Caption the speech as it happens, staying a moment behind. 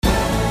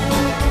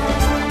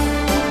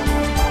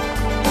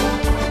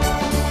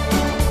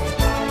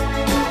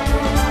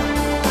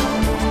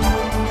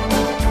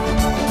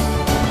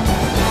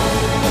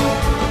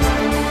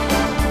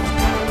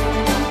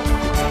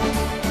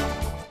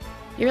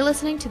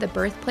listening to the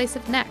Birthplace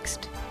of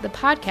Next, the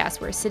podcast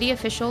where city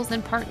officials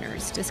and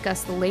partners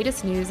discuss the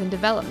latest news and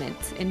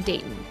developments in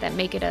Dayton that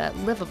make it a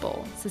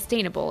livable,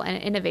 sustainable, and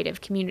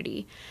innovative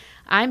community.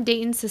 I'm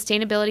Dayton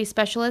Sustainability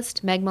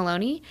Specialist Meg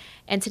Maloney,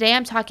 and today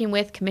I'm talking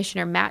with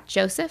Commissioner Matt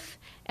Joseph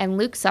and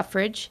Luke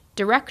Sulfridge,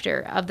 Director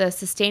of the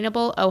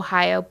Sustainable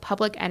Ohio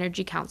Public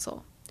Energy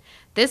Council.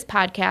 This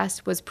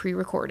podcast was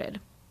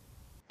pre-recorded.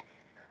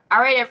 All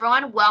right,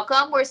 everyone,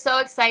 welcome. We're so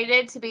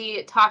excited to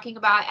be talking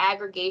about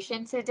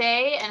aggregation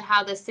today and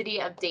how the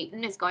city of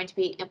Dayton is going to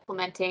be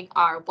implementing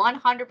our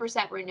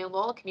 100%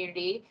 renewable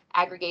community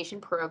aggregation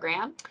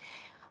program.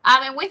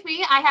 And with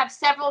me, I have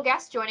several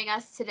guests joining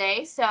us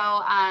today.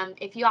 So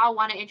if you all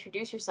want to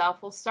introduce yourself,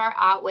 we'll start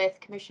out with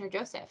Commissioner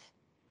Joseph.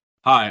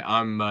 Hi,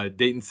 I'm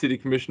Dayton City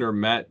Commissioner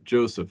Matt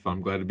Joseph.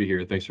 I'm glad to be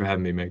here. Thanks for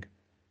having me, Meg.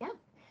 Yeah.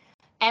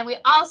 And we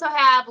also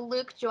have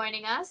Luke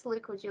joining us.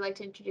 Luke, would you like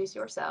to introduce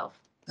yourself?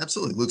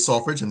 Absolutely. Luke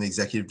Sulfridge. I'm the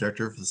Executive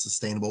Director for the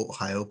Sustainable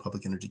Ohio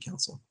Public Energy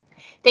Council.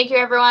 Thank you,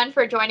 everyone,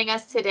 for joining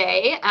us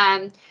today.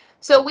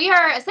 So we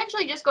are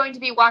essentially just going to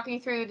be walking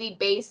through the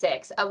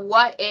basics of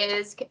what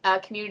is a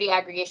community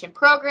aggregation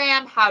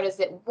program, how does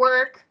it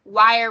work,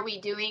 why are we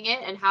doing it,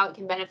 and how it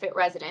can benefit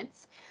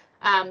residents.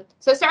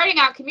 So starting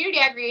out, community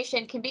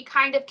aggregation can be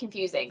kind of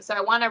confusing. So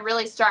I want to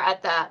really start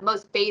at the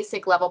most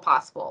basic level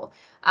possible.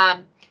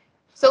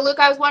 So Luke,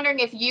 I was wondering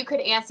if you could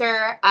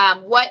answer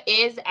what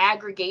is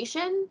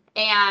aggregation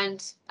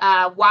and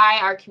why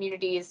are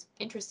communities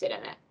interested in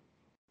it?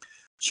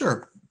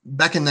 Sure.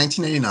 Back in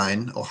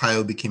 1989,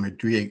 Ohio became a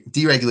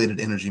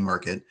deregulated energy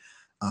market.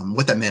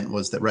 What that meant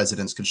was that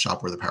residents could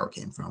shop where the power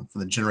came from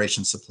the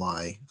generation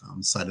supply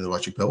side of the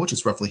electric bill, which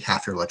is roughly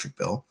half your electric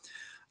bill.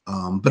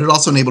 But it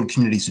also enabled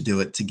communities to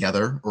do it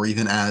together or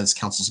even as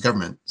councils of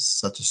government,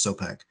 such as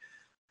SOPEC.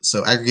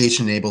 So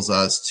aggregation enables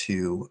us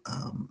to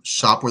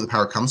shop where the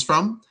power comes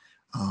from,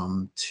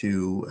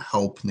 to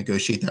help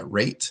negotiate that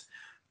rate.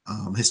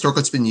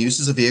 Historically, it's been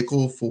used as a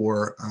vehicle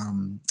for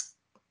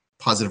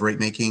positive rate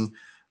making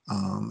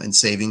and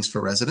savings for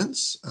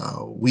residents.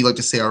 We like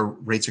to say our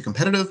rates are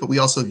competitive, but we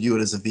also view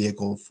it as a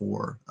vehicle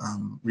for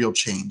real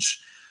change.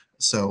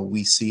 So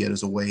we see it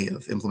as a way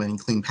of implementing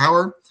clean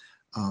power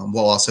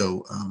while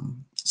also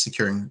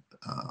securing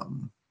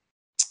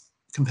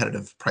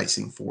competitive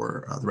pricing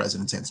for the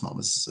residents and small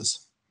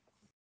businesses.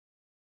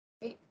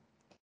 Great.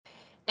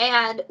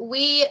 And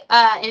we,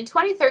 in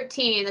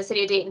 2013, the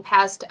city of Dayton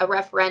passed a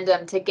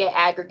referendum to get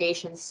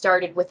aggregation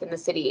started within the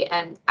city.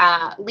 And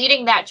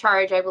leading that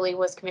charge, I believe,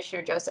 was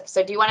Commissioner Joseph.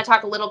 So do you want to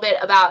talk a little bit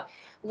about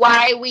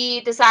why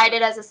we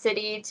decided as a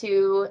city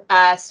to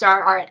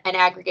start an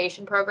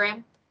aggregation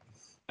program?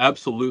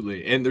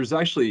 Absolutely. And there's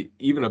actually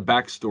even a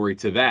backstory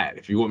to that,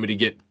 if you want me to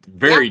get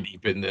very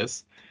deep in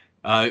this.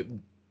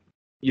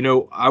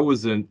 I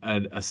was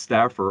a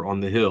staffer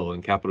on the Hill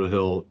in Capitol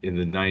Hill in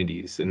the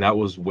 90s, and that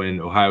was when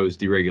Ohio's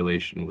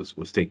deregulation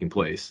was taking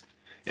place.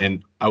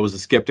 And I was a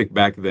skeptic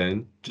back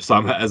then,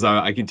 as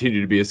I continue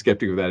to be a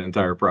skeptic of that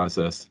entire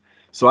process.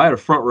 So I had a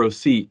front row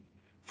seat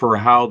for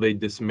how they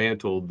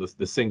dismantled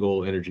the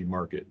single energy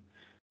market.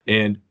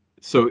 And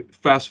so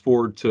fast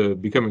forward to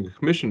becoming a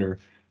commissioner,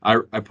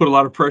 I put a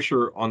lot of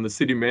pressure on the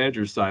city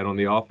manager's side, on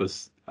the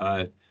office,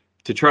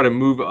 to try to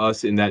move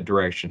us in that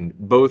direction,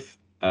 both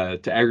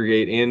to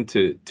aggregate and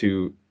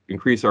to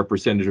increase our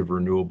percentage of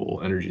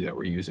renewable energy that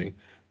we're using,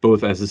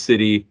 both as a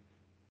city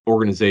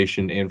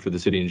organization and for the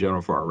city in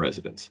general for our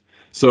residents.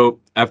 So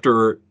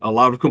after a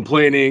lot of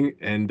complaining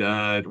and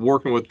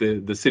working with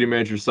the city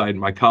manager's side and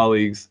my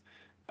colleagues,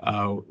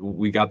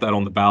 we got that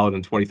on the ballot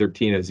in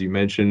 2013, as you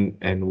mentioned,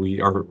 and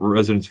our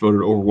residents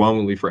voted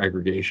overwhelmingly for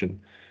aggregation.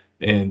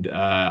 And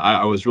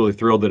I was really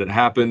thrilled that it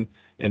happened,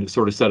 and it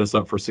sort of set us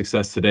up for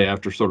success today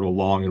after sort of a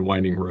long and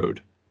winding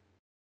road.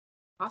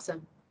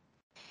 Awesome.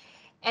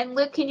 And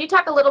Luke, can you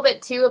talk a little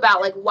bit too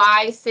about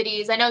why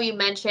cities, I know you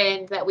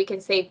mentioned that we can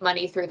save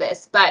money through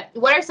this, but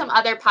what are some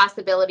other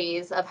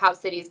possibilities of how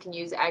cities can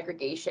use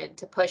aggregation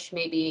to push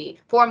maybe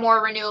for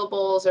more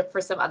renewables or for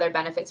some other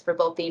benefits for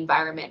both the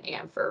environment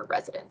and for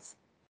residents?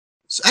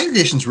 So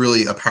aggregation is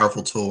really a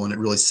powerful tool, and it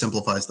really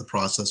simplifies the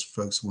process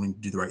for folks wanting to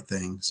do the right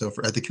thing. So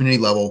at the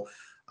community level,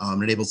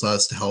 it enables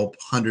us to help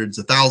hundreds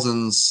of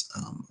thousands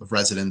of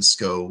residents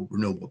go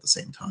renewable at the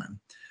same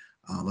time.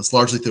 It's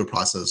largely through a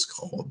process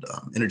called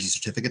energy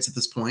certificates at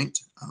this point.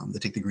 They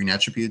take the green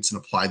attributes and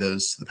apply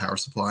those to the power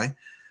supply.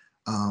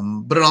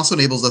 But it also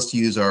enables us to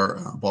use our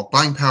bulk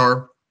buying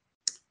power.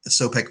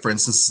 SOPEC, for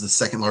instance, is the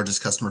second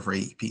largest customer for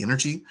AEP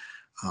Energy.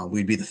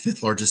 We'd be the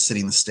fifth largest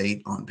city in the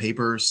state on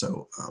paper.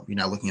 So we're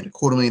now looking at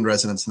 250,000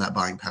 residents in that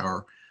buying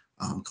power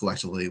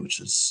collectively, which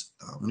is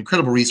an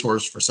incredible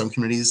resource for some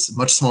communities,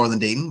 much smaller than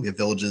Dayton. We have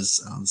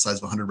villages the size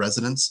of 100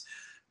 residents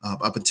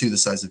up to the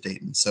size of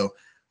Dayton. So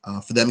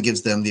for them, it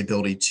gives them the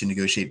ability to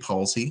negotiate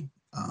policy.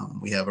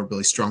 We have a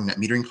really strong net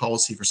metering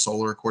policy for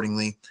solar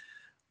accordingly.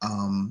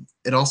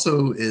 It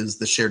also is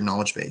the shared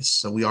knowledge base.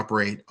 So we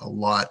operate a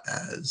lot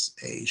as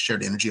a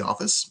shared energy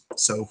office.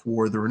 So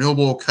for the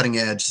renewable cutting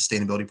edge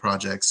sustainability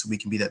projects, we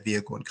can be that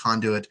vehicle and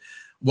conduit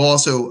We're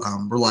also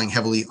relying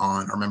heavily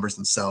on our members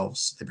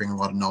themselves. They bring a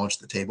lot of knowledge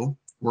to the table.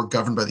 We're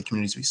governed by the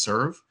communities we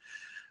serve.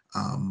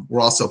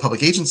 We're also a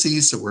public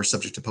agency, so we're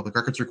subject to public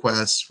records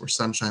requests, we're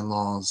sunshine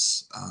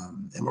laws,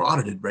 and we're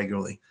audited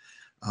regularly,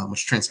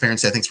 which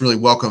transparency I think is really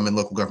welcome in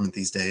local government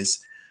these days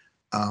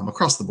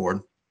across the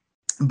board.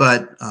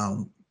 But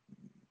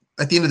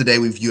at the end of the day,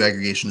 we view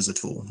aggregation as a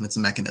tool, and it's a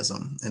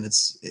mechanism, and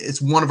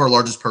it's one of our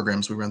largest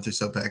programs we run through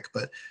SOPEC,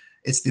 but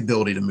it's the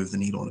ability to move the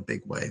needle in a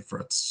big way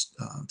for us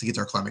to get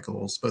to our climate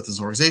goals, both as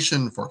an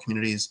organization, for our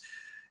communities,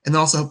 and then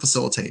also help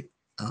facilitate.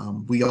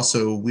 We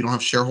don't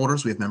have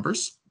shareholders, we have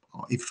members.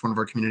 Each one of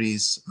our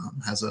communities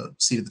has a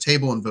seat at the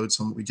table and votes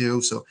on what we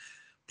do. So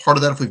part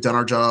of that, if we've done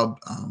our job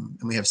and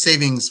we have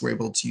savings, we're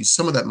able to use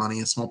some of that money,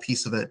 a small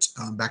piece of it,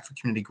 back for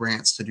community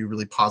grants to do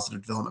really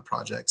positive development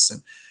projects.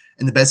 And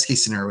in the best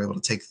case scenario, we're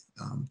able to take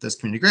those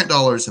community grant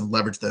dollars and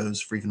leverage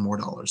those for even more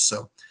dollars.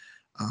 So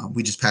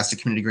we just passed a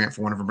community grant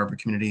for one of our member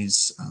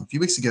communities a few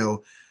weeks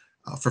ago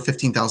for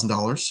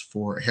 $15,000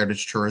 for a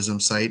heritage tourism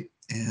site.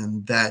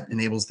 And that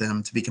enables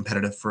them to be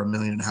competitive for $1.5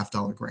 million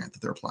grant that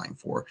they're applying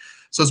for.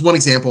 So it's one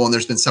example, and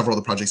there's been several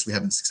other projects we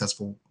have been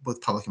successful, both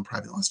public and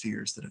private, in the last few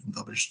years that have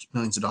leveraged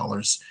millions of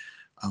dollars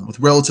with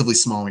relatively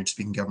small,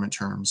 speaking government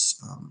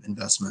terms,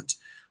 investment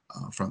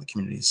from the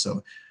community.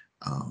 So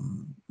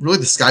really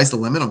the sky's the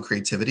limit on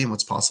creativity and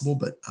what's possible,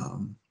 but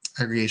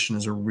aggregation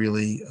is a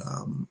really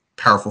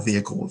powerful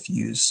vehicle if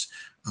used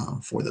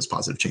for those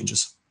positive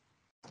changes.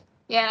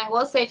 Yeah, and I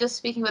will say, just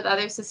speaking with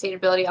other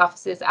sustainability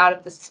offices out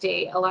of the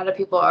state, a lot of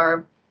people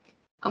are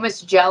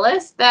almost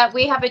jealous that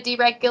we have a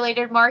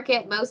deregulated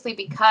market, mostly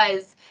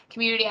because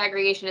community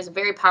aggregation is a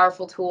very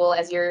powerful tool,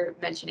 as you're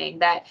mentioning,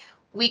 that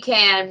we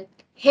can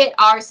hit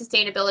our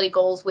sustainability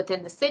goals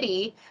within the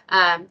city,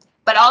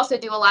 but also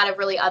do a lot of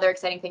really other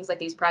exciting things like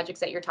these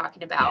projects that you're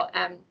talking about.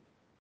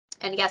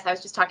 And yes, I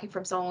was just talking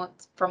from someone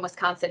from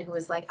Wisconsin who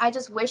was like, I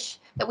just wish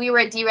that we were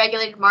a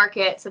deregulated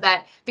market, so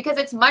that, because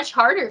it's much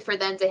harder for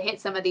them to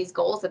hit some of these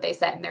goals that they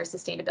set in their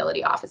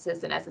sustainability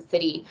offices and as a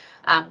city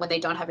when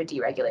they don't have a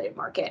deregulated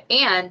market.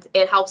 And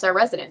it helps our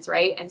residents,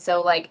 right? And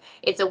so like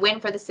it's a win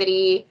for the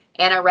city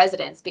and our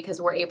residents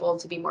because we're able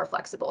to be more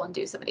flexible and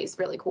do some of these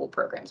really cool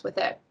programs with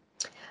it.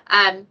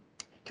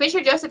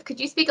 Commissioner Joseph,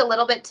 could you speak a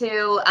little bit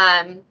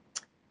to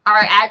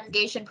our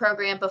aggregation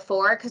program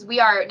before, because we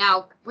are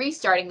now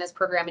restarting this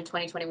program in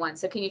 2021.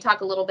 So can you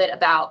talk a little bit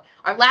about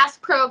our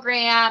last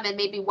program and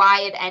maybe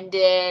why it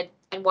ended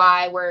and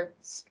why we're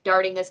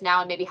starting this now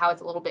and maybe how it's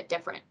a little bit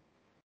different?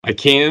 I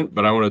can,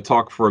 but I want to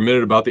talk for a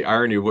minute about the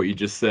irony of what you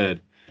just said,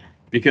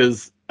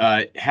 because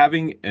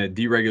having a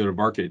deregulated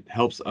market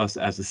helps us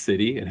as a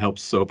city and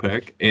helps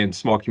SOPEC and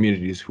small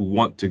communities who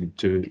want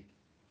to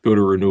go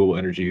to renewable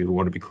energy, who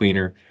want to be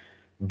cleaner.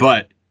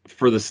 But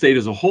for the state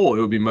as a whole,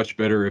 it would be much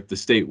better if the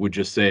state would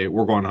just say,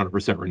 we're going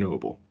 100%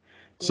 renewable.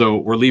 So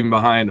we're leaving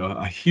behind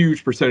a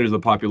huge percentage of the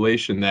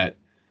population that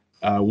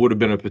would have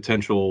been a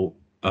potential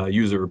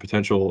user,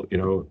 potential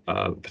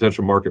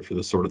market for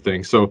this sort of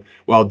thing. So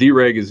while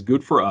dereg is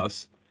good for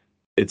us,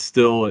 it's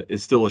still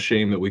a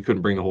shame that we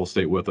couldn't bring the whole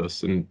state with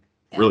us, and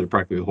really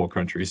practically the whole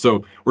country.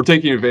 So we're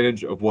taking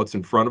advantage of what's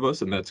in front of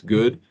us, and that's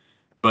good.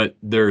 But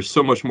there's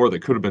so much more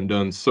that could have been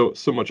done. So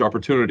much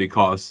opportunity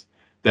costs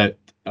that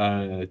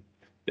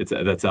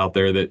that's out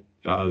there that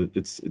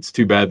it's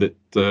too bad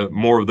that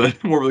more of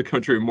the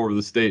country and more of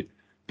the state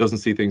doesn't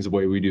see things the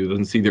way we do,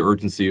 doesn't see the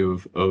urgency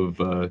of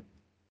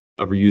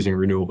reusing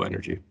renewable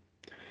energy.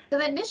 So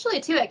initially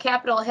too at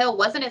Capitol Hill,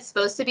 wasn't it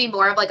supposed to be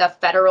more of like a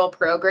federal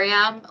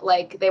program?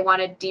 Like they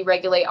wanted to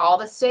deregulate all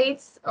the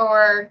states,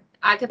 or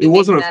I could be It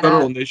wasn't a making that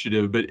federal up.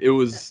 initiative, but it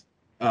was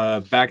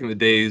back in the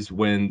days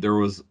when there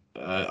was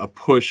a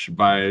push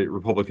by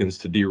Republicans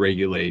to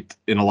deregulate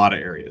in a lot of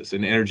areas,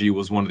 and energy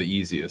was one of the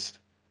easiest.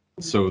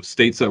 So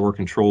states that were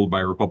controlled by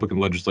Republican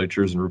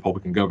legislatures and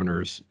Republican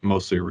governors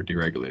mostly were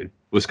deregulated.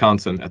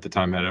 Wisconsin at the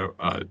time had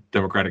a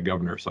Democratic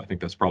governor, so I think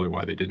that's probably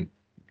why they didn't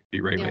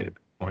deregulate at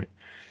that point.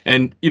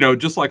 And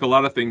just like a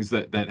lot of things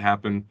that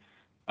happen,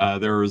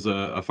 there was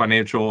a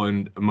financial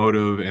and a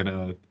motive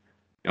and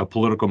a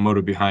political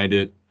motive behind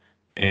it,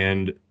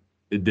 and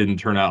it didn't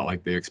turn out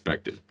like they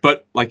expected.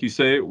 But like you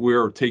say,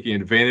 we're taking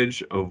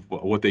advantage of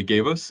what they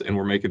gave us, and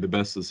we're making the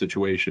best of the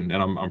situation,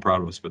 and I'm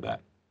proud of us for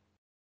that.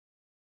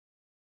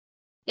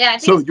 Yeah, I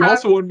think so you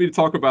also wanted me to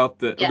talk about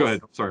the. Yes. Oh, go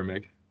ahead. I'm sorry,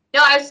 Meg.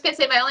 No, I was just going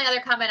to say my only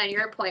other comment on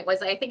your point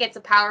was I think it's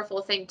a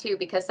powerful thing too,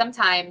 because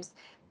sometimes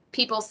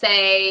people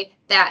say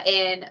that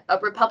in a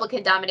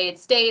Republican-dominated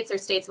states or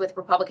states with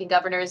Republican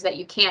governors that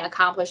you can't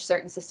accomplish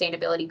certain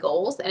sustainability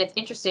goals. And it's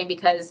interesting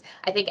because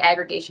I think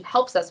aggregation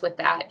helps us with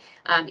that,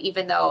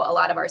 even though a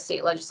lot of our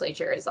state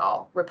legislature is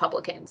all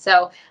Republican.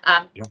 So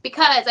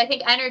because I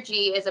think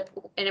energy is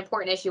an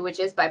important issue, which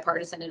is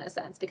bipartisan in a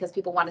sense, because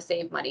people want to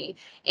save money.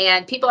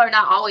 And people are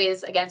not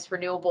always against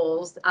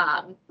renewables.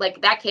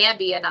 Like that can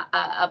be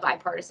a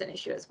bipartisan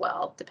issue as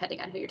well, depending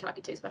on who you're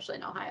talking to, especially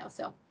in Ohio.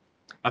 So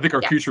I think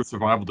our future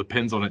survival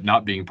depends on it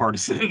not being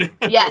partisan.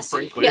 Yes,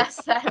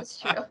 yes, that is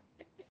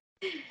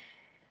true.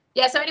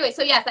 Yeah, so anyway,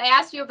 so yes, I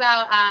asked you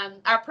about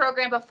our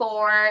program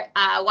before,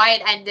 why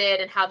it ended,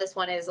 and how this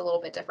one is a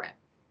little bit different.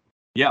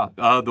 Yeah,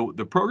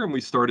 the program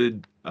we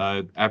started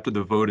after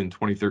the vote in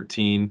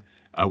 2013,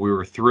 we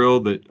were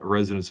thrilled that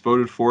residents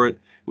voted for it.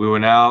 We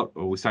went out,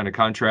 we signed a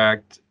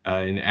contract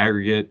in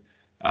aggregate.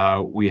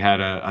 We had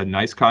a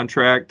nice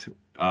contract.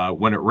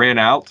 When it ran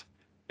out,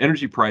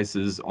 energy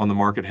prices on the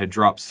market had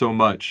dropped so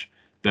much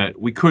that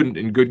we couldn't,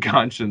 in good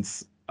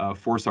conscience,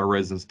 force our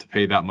residents to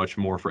pay that much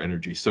more for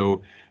energy.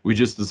 So we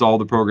just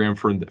dissolved the program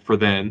for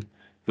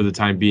the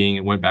time being,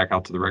 and went back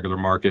out to the regular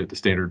market, the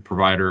standard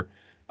provider.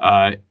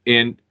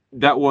 And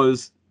that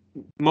was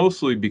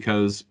mostly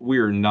because we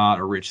are not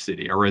a rich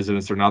city. Our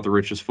residents are not the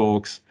richest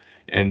folks,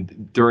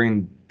 and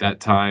during that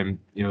time,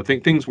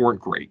 things weren't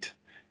great,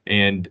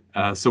 and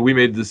so we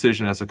made the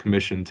decision as a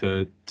commission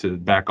to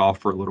back off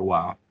for a little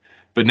while.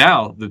 But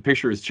now the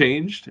picture has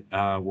changed.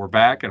 We're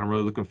back, and I'm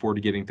really looking forward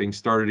to getting things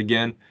started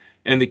again.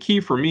 And the key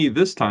for me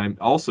this time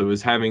also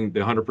is having the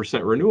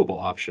 100% renewable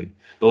option.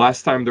 The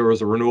last time there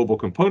was a renewable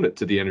component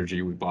to the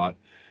energy we bought,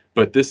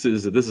 but this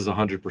is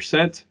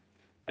 100%.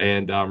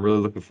 And I'm really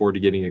looking forward to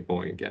getting it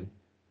going again.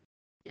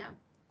 Yeah.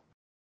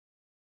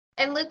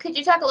 And Luke, could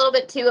you talk a little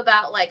bit too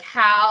about like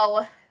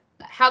how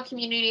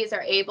communities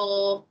are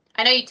able?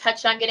 I know you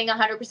touched on getting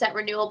 100%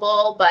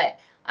 renewable, but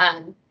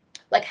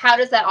like how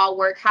does that all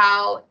work?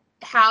 How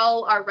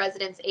are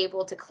residents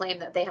able to claim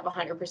that they have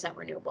 100%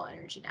 renewable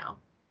energy now?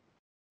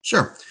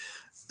 Sure.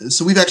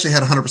 So we've actually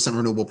had 100%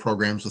 renewable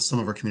programs with some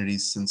of our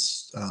communities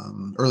since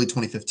early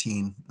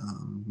 2015,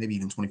 maybe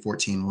even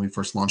 2014 when we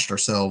first launched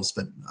ourselves,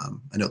 but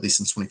I know at least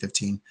since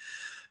 2015,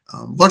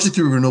 largely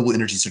through renewable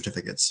energy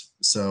certificates.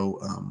 So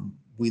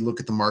we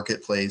look at the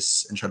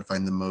marketplace and try to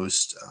find the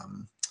most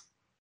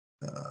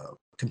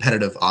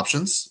competitive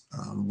options.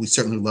 We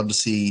certainly love to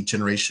see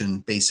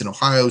generation based in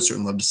Ohio,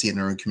 certainly love to see it in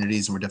our own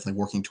communities, and we're definitely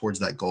working towards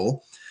that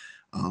goal.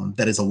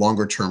 That is a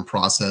longer term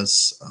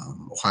process.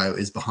 Ohio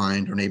is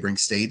behind our neighboring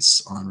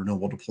states on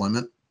renewable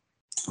deployment.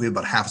 We have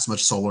about half as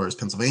much solar as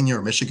Pennsylvania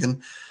or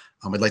Michigan.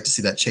 I'd like to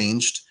see that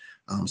changed.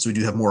 So we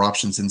do have more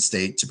options in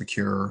state to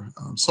procure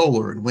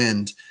solar and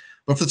wind.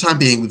 But for the time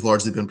being, we've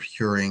largely been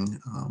procuring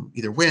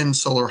either wind,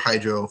 solar,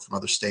 hydro from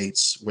other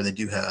states where they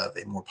do have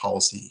a more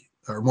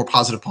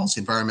positive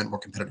policy environment, more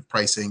competitive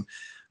pricing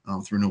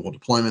through renewable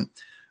deployment.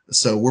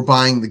 So we're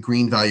buying the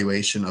green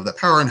valuation of that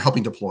power and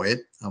helping deploy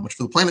it, which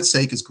for the planet's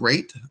sake is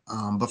great.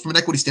 But from an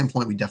equity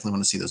standpoint, we definitely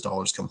want to see those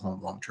dollars come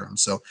home long term.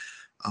 So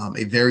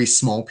a very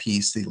small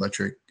piece, the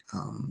electric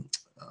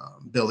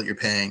bill that you're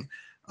paying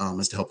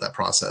is to help that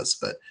process.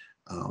 But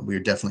we are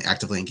definitely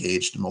actively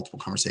engaged in multiple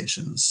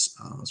conversations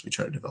as we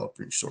try to develop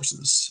green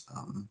sources,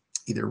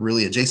 either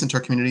really adjacent to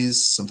our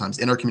communities, sometimes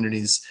in our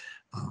communities,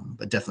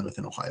 but definitely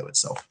within Ohio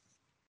itself.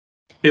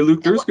 Hey,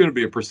 Luke, there's going to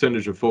be a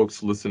percentage of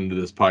folks listening to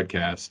this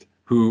podcast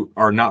who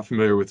are not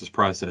familiar with this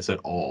process at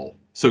all.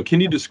 So can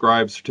you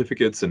describe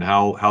certificates and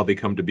how they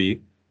come to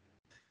be?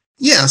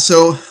 Yeah,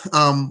 so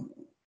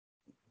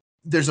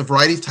there's a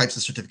variety of types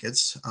of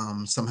certificates.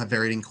 Some have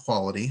varying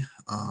quality.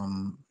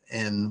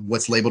 And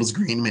what's labeled as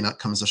green may not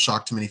come as a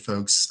shock to many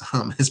folks,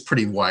 is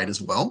pretty wide as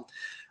well.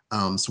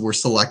 So we're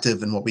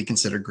selective in what we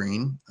consider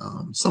green,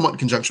 somewhat in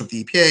conjunction with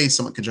the EPA,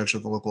 somewhat in conjunction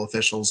with the local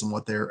officials and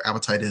what their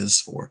appetite is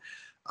for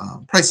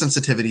price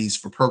sensitivities,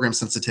 for program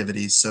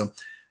sensitivities. So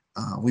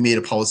we made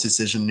a policy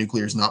decision.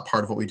 Nuclear is not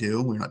part of what we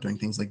do. We're not doing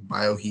things like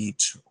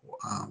bioheat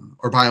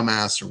or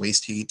biomass or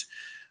waste heat.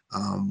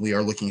 We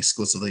are looking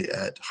exclusively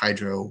at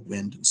hydro,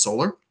 wind, and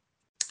solar.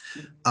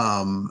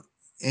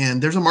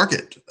 And there's a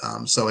market.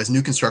 So as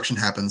new construction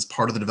happens,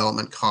 part of the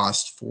development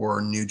cost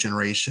for new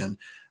generation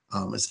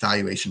is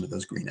valuation of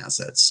those green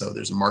assets. So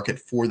there's a market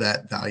for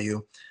that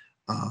value.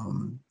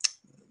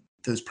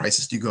 Those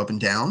prices do go up and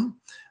down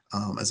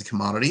as a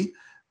commodity.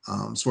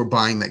 So we're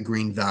buying that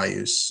green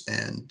values,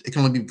 and it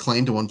can only be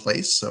claimed to one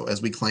place. So as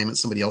we claim it,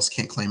 somebody else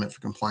can't claim it for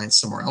compliance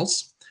somewhere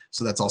else.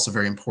 So that's also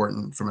very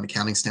important from an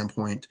accounting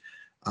standpoint.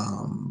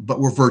 But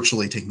we're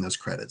virtually taking those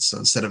credits. So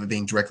instead of it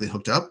being directly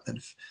hooked up, and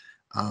if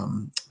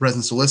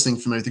residents are listening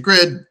familiar with the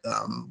grid,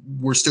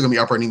 we're still going to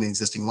be operating the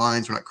existing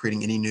lines. We're not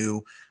creating any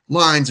new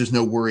lines. There's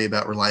no worry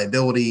about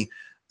reliability.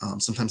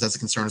 Sometimes that's a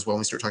concern as well when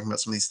we start talking about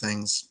some of these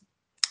things.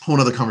 Whole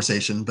other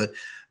conversation, but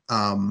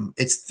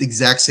it's the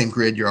exact same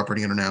grid you're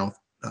operating under now,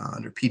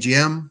 under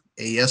PGM,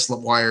 AES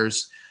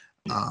wires,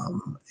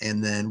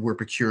 and then we're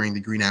procuring the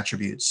green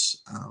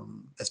attributes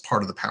as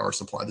part of the power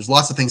supply. There's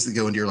lots of things that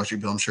go into your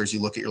electric bill. I'm sure as you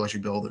look at your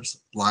electric bill,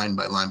 there's line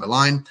by line by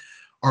line.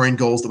 Our end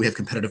goal is that we have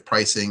competitive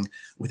pricing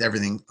with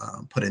everything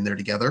put in there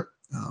together.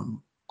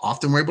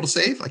 Often we're able to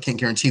save. I can't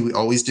guarantee we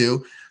always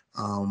do.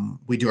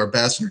 We do our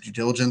best in our due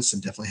diligence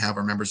and definitely have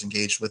our members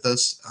engaged with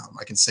us.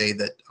 I can say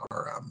that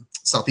our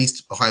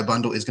Southeast Ohio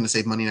bundle is going to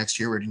save money next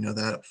year. We already know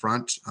that up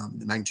front,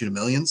 the magnitude of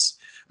millions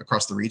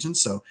across the region.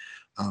 So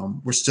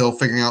we're still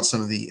figuring out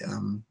some of the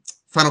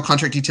final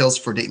contract details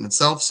for Dayton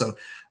itself. So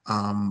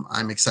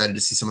I'm excited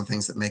to see some of the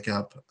things that make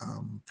up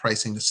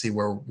pricing to see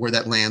where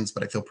that lands.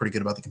 But I feel pretty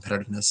good about the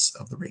competitiveness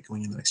of the rate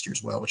going into next year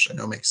as well, which I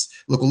know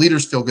makes local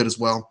leaders feel good as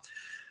well.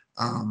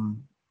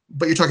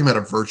 but you're talking about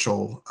a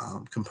virtual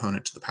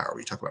component to the power when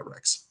you talk about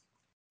RECs.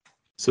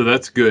 So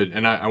that's good.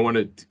 And I want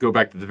to go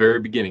back to the very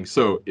beginning.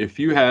 So if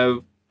you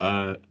have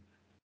a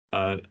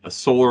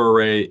solar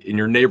array in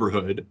your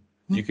neighborhood,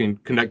 you can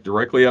connect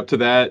directly up to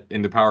that,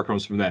 and the power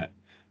comes from that.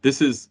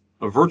 This is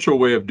a virtual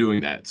way of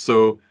doing that.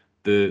 So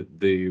the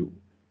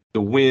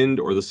wind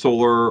or the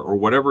solar or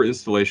whatever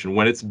installation,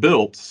 when it's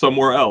built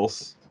somewhere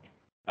else,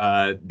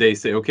 they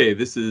say, okay,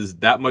 this is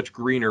that much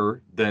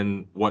greener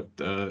than what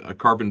a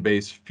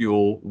carbon-based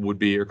fuel would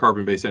be or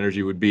carbon-based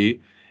energy would be,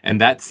 and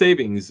that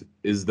savings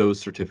is those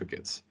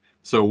certificates.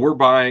 So we're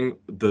buying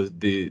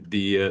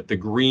the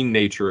green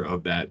nature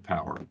of that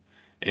power,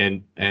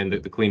 and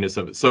the cleanness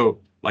of it. So,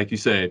 like you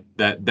say,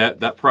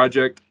 that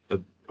project,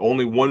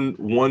 only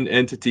one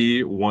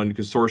entity, one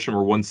consortium,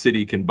 or one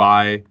city can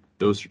buy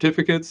those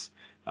certificates,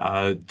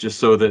 just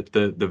so that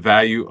the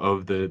value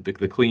of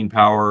the clean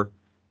power.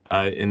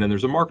 And then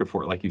there's a market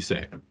for it, like you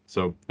say.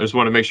 So I just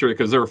want to make sure,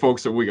 because there are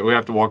folks that we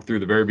have to walk through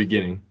the very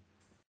beginning.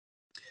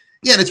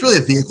 Yeah, and it's really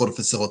a vehicle to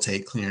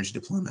facilitate clean energy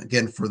deployment.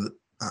 Again, for the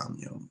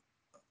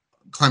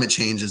climate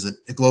change is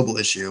a global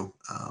issue.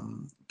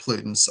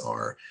 Pollutants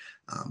are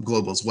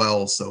global as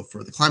well. So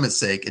for the climate's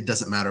sake, it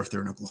doesn't matter if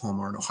they're in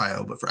Oklahoma or in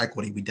Ohio, but for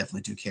equity, we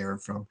definitely do care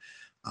from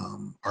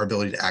our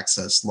ability to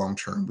access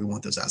long-term. We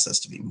want those assets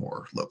to be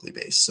more locally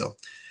based. So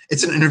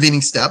it's an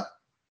intervening step.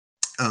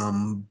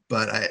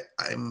 But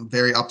I'm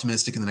very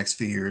optimistic in the next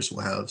few years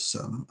we'll have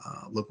some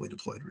locally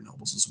deployed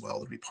renewables as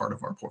well to be part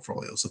of our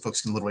portfolio. So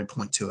folks can literally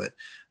point to it,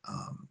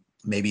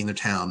 maybe in their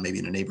town, maybe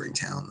in a neighboring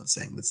town, that's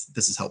saying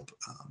this is help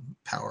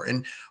power.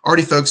 And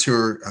already folks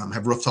who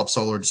have rooftop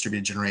solar,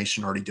 distributed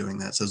generation, already doing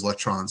that. So those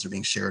electrons are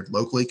being shared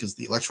locally, because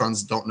the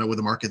electrons don't know where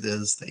the market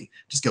is. They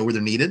just go where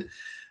they're needed.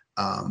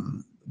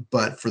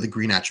 But for the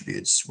green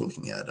attributes, we're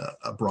looking at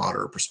a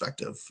broader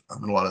perspective.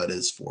 And a lot of that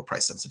is for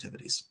price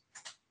sensitivities.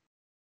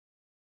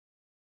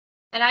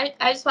 And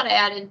I just want to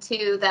add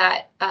into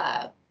that,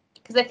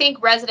 because I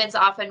think residents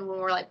often, when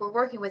we're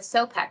working with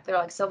SOPEC, they're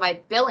like, so my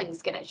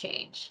billing's going to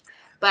change.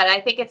 But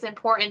I think it's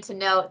important to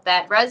note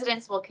that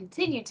residents will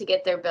continue to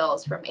get their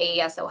bills from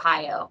AES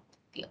Ohio.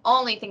 The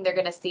only thing they're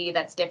going to see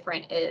that's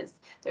different is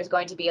there's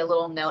going to be a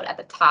little note at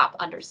the top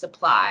under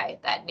supply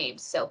that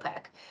names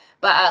SOPEC.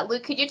 But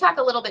Luke, could you talk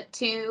a little bit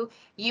too?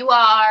 You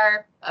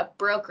are a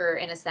broker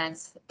in a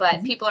sense,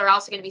 but people are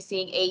also going to be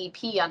seeing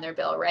AEP on their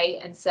bill, right?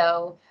 And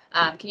so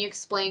can you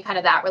explain kind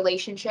of that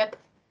relationship?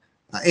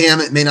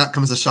 It may not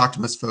come as a shock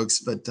to most folks,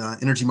 but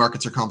energy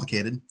markets are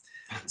complicated.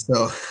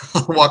 So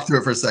I'll walk through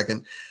it for a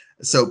second.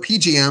 So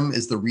PJM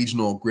is the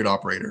regional grid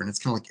operator, and it's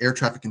kind of like air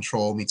traffic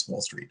control meets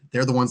Wall Street.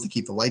 They're the ones that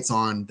keep the lights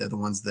on. They're the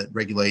ones that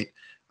regulate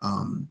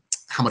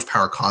how much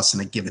power costs in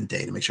a given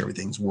day to make sure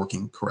everything's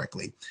working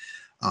correctly.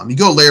 You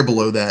go a layer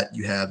below that,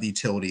 you have the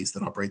utilities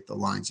that operate the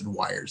lines and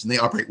wires, and they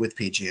operate with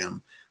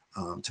PJM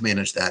to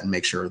manage that and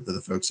make sure that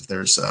the folks, if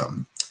there's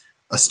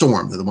a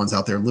storm, they're the ones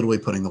out there literally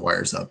putting the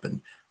wires up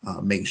and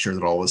making sure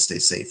that all of us stay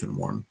safe and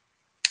warm.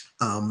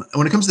 And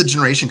when it comes to the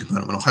generation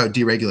component, when Ohio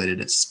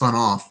deregulated, it spun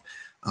off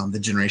the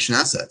generation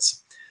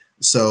assets.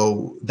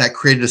 So that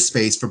created a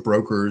space for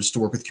brokers to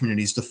work with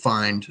communities to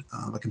find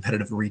a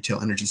competitive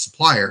retail energy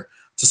supplier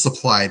to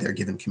supply their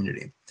given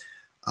community.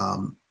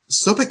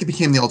 SOPEC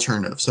became the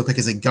alternative. SOPEC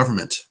is a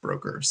government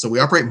broker. So we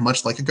operate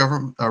much like a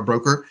government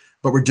broker,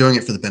 but we're doing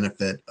it for the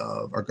benefit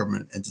of our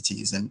government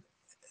entities. And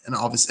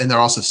they're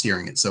also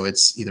steering it. So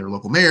it's either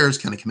local mayors,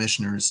 county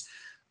commissioners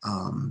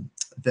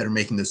that are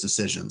making those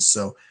decisions.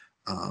 So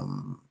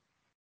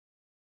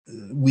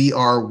we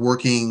are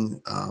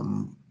working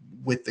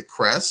with the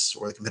CRES,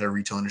 or the competitive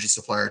retail energy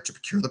supplier, to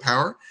procure the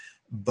power,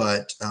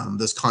 but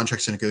those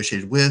contracts are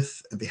negotiated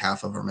with on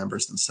behalf of our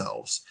members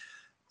themselves.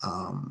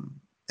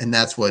 And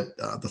that's what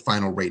the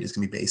final rate is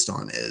going to be based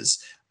on,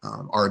 is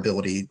our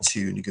ability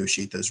to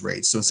negotiate those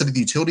rates. So instead of the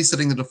utility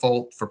setting the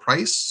default for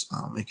price,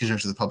 in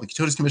conjunction with the Public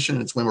Utilities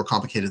Commission, it's way more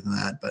complicated than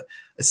that. But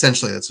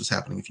essentially, that's what's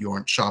happening. If you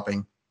aren't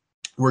shopping,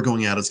 we're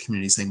going out as a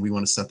community saying we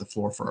want to set the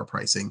floor for our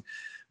pricing.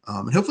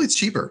 And hopefully it's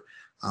cheaper.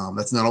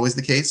 That's not always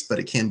the case, but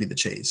it can be the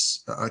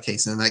case.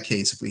 And in that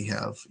case, if we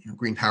have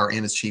green power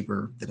and it's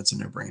cheaper, then it's a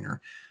no-brainer.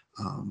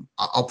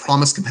 I'll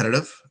promise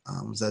competitive.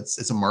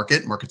 It's a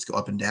market. Markets go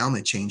up and down.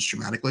 They change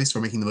dramatically. So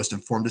we're making the most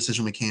informed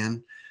decision we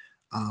can.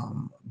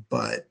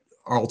 But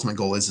our ultimate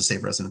goal is to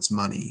save residents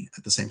money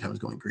at the same time as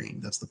going green.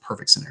 That's the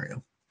perfect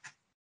scenario.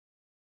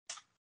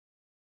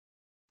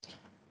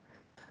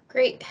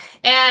 Great.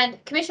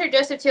 And Commissioner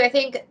Joseph, too, I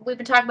think we've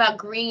been talking about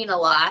green a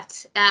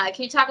lot. Can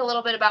you talk a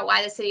little bit about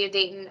why the city of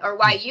Dayton, or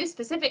why you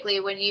specifically,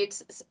 when you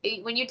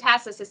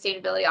tasked the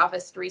sustainability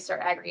office to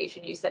restart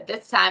aggregation, you said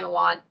this time I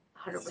want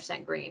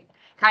 100% green.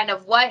 Kind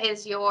of what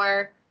is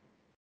your,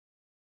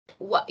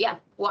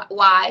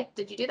 why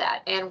did you do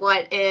that? And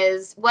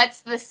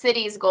what's the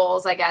city's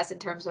goals, I guess, in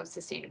terms of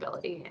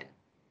sustainability and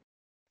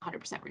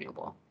 100%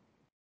 renewable?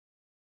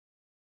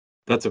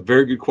 That's a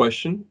very good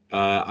question.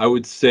 I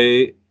would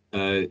say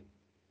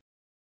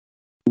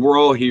we're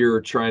all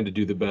here trying to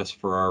do the best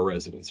for our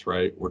residents,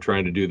 right? We're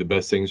trying to do the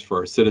best things for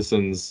our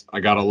citizens. I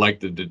got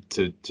elected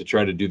to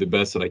try to do the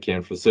best that I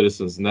can for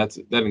citizens, and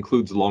that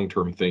includes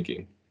long-term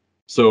thinking.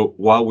 So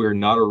while we're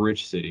not a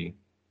rich city,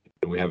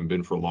 and we haven't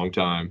been for a long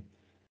time,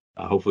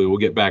 hopefully we'll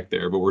get back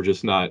there, but we're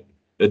just not.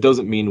 That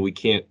doesn't mean we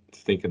can't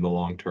think in the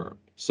long term.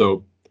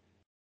 So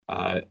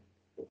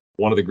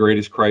one of the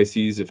greatest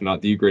crises, if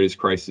not the greatest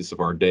crisis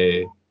of our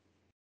day,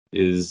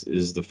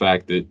 is the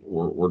fact that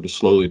we're just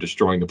slowly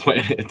destroying the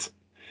planet.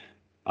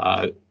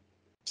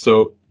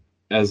 So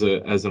as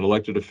an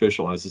elected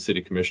official, as a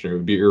city commissioner, it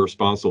would be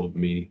irresponsible of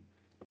me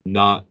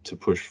not to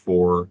push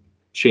for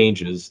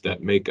changes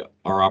that make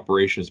our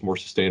operations more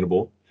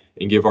sustainable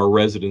and give our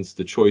residents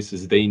the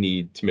choices they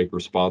need to make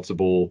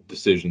responsible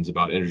decisions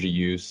about energy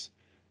use,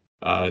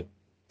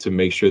 to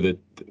make sure that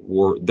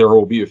there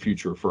will be a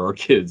future for our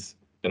kids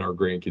and our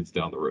grandkids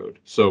down the road.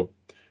 So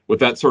with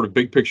that sort of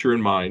big picture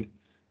in mind,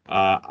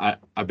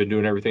 I've been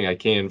doing everything I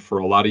can for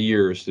a lot of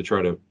years to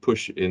try to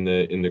push in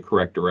the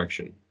correct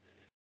direction.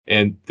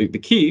 And the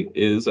key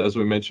is, as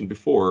we mentioned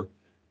before,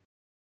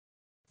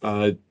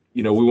 we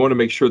want to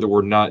make sure that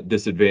we're not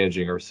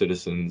disadvantaging our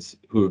citizens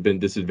who have been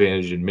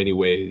disadvantaged in many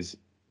ways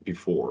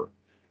before.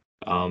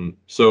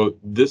 So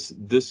this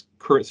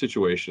current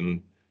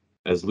situation,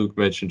 as Luke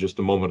mentioned just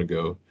a moment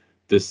ago,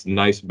 this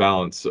nice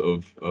balance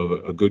of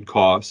a good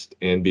cost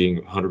and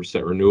being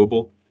 100%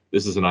 renewable,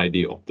 this is an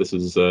ideal. This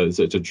is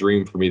it's a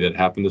dream for me that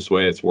happened this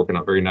way. It's working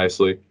out very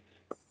nicely.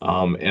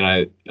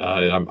 And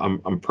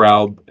I'm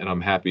proud and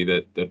I'm happy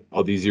that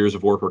all these years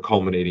of work are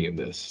culminating in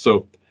this.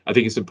 So I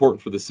think it's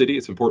important for the city.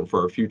 It's important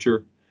for our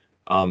future,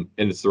 and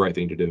it's the right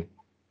thing to do.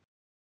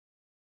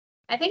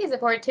 I think it's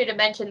important too to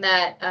mention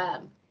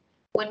that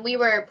when we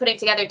were putting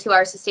together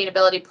our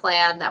sustainability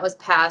plan that was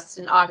passed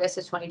in August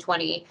of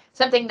 2020,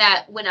 something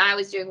that when I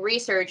was doing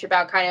research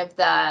about kind of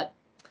the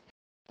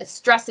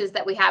stresses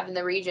that we have in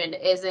the region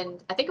is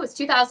I think it was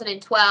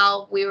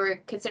 2012, we were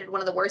considered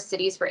one of the worst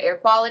cities for air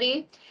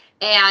quality.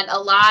 And a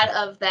lot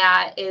of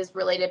that is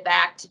related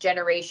back to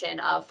generation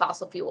of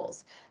fossil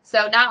fuels.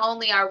 So not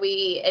only are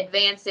we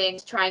advancing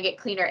to try and get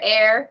cleaner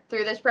air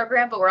through this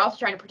program, but we're also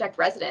trying to protect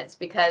residents,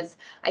 because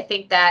I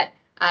think that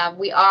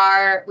we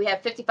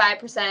have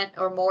 55%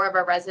 or more of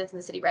our residents in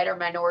the city, right, are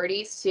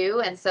minorities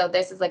too. And so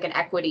this is like an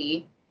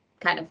equity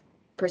kind of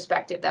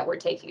perspective that we're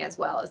taking as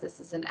well, as this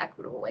is an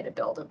equitable way to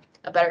build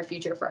a better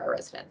future for our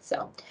residents.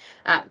 So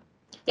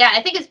yeah,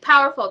 I think it's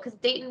powerful because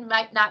Dayton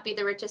might not be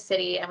the richest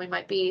city and we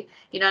might be,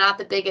 not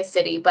the biggest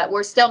city, but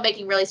we're still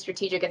making really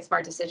strategic and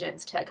smart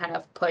decisions to kind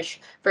of push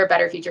for a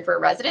better future for our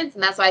residents.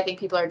 And that's why I think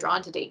people are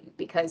drawn to Dayton,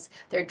 because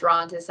they're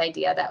drawn to this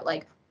idea that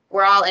like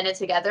we're all in it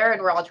together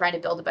and we're all trying to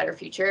build a better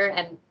future.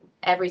 And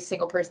every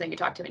single person that you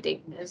talk to in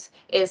Dayton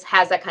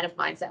has that kind of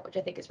mindset, which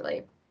I think is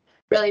really,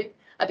 really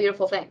a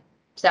beautiful thing.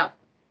 So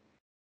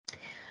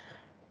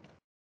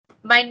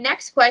my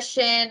next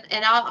question,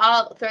 and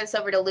I'll throw this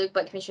over to Luke,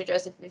 but Commissioner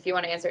Joseph, if you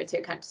want to answer it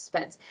too, kind of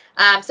suspense.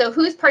 So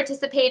who's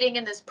participating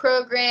in this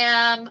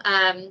program?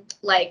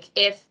 Like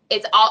if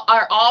it's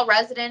are all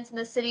residents in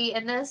the city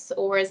in this,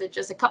 or is it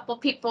just a couple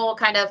people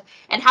kind of,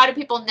 and how do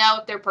people know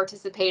if they're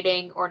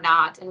participating or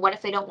not? And what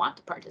if they don't want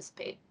to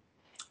participate?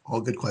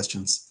 All good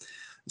questions.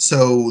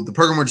 So the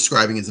program we're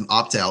describing is an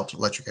opt-out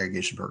electric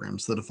aggregation program.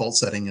 So the default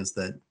setting is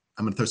that,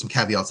 I'm going to throw some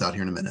caveats out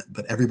here in a minute,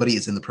 but everybody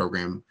is in the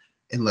program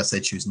unless they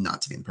choose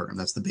not to be in the program.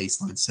 That's the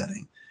baseline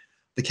setting.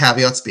 The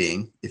caveats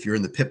being, if you're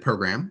in the PIP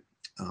program,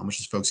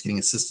 which is folks getting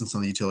assistance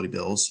on the utility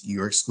bills,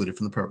 you are excluded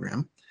from the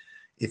program.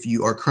 If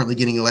you are currently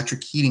getting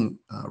electric heating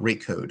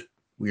rate code,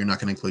 we are not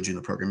going to include you in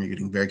the program. You're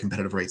getting very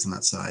competitive rates on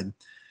that side.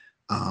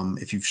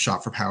 If you've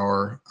shot for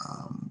power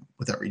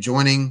without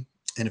rejoining,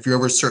 and if you're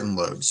over a certain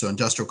load, so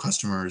industrial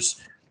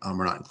customers are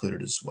not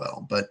included as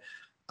well. But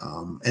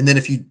and then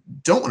if you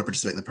don't want to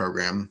participate in the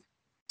program,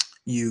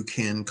 you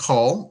can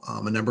call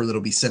a number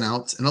that'll be sent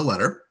out in a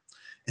letter.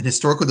 And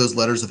historically, those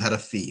letters have had a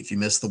fee. If you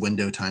miss the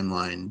window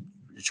timeline,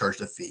 you're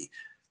charged a fee.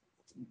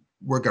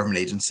 We're a government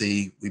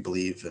agency. We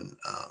believe in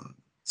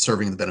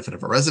serving the benefit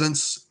of our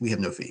residents. We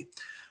have no fee.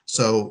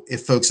 So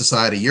if folks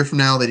decide a year from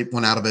now they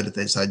want out of it, if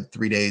they decide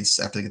 3 days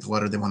after they get the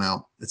letter they want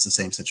out, it's the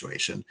same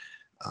situation.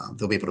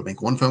 They'll be able to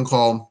make one phone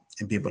call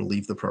and be able to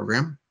leave the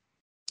program.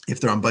 If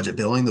they're on budget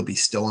billing, they'll be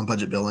still on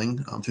budget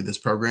billing through this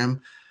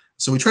program.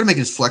 So we try to make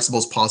it as flexible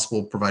as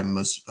possible, providing the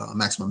most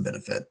maximum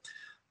benefit.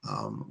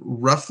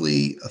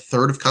 Roughly a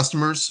third of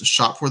customers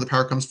shop where the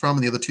power comes from,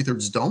 and the other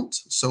 2/3 don't.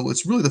 So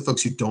it's really the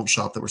folks who don't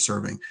shop that we're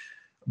serving.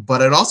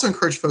 But I'd also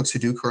encourage folks who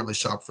do currently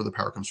shop where the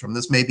power comes from.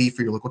 This may be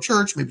for your local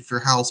church, maybe for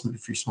your house, maybe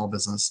for your small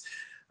business.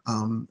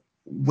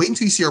 Wait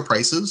until you see our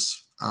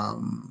prices,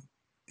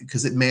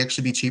 because it may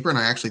actually be cheaper. And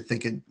I actually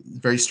think a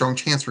very strong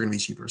chance we're going to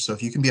be cheaper. So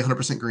if you can be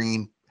 100%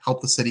 green,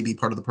 help the city be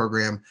part of the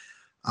program,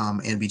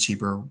 and be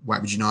cheaper, why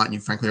would you not? And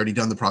you've frankly already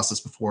done the process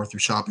before through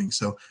shopping.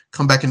 So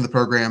come back into the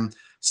program,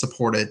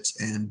 support it,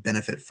 and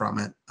benefit from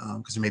it,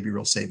 because there may be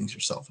real savings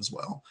yourself as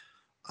well.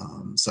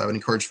 So I would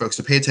encourage folks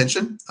to pay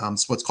attention.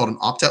 So what's called an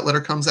opt-out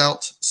letter comes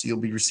out. So you'll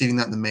be receiving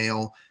that in the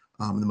mail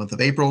in the month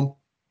of April.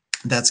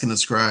 That's going to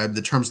describe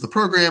the terms of the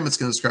program. It's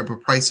going to describe the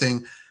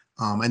pricing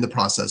and the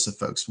process if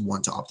folks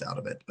want to opt out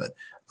of it. But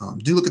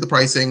do look at the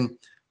pricing.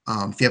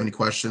 If you have any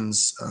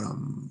questions,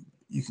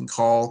 you can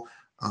call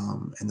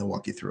and they'll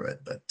walk you through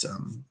it. But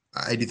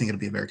I do think it'll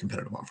be a very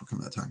competitive offer come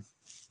that time.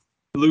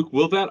 Luke,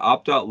 will that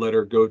opt-out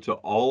letter go to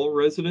all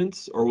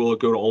residents, or will it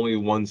go to only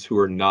ones who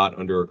are not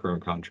under a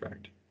current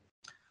contract?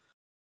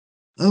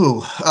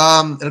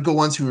 Oh, it'll go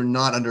ones who are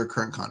not under a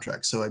current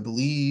contract. So I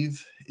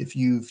believe if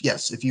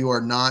you are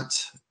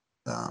not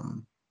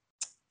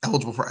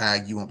eligible for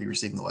ag, you won't be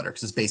receiving the letter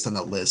because it's based on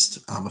that list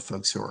of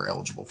folks who are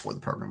eligible for the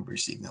program will be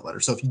receiving that letter.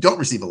 So if you don't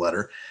receive a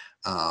letter,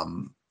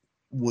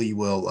 we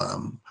will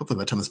hopefully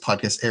by the time this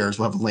podcast airs,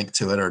 we'll have a link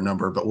to it or a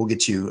number, but we'll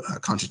get you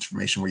contact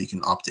information where you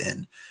can opt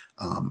in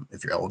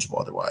if you're eligible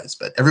otherwise.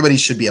 But everybody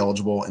should be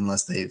eligible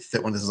unless they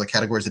fit one of those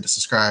categories I just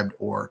described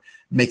or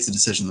makes a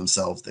decision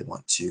themselves they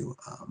want to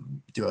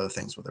do other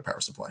things with their power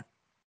supply.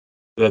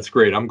 That's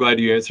great. I'm glad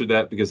you answered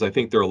that because I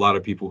think there are a lot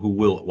of people who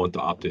will want to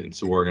opt in.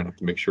 So we're going to have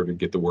to make sure to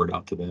get the word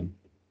out to them.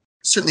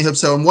 Certainly hope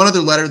so. And one other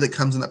letter that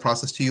comes in that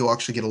process too, you'll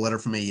actually get a letter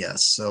from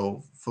AES.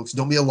 So folks,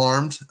 don't be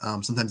alarmed.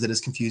 Sometimes it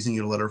is confusing.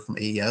 You get a letter from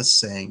AES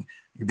saying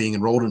you're being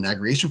enrolled in an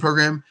aggregation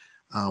program.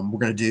 We're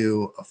going to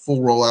do a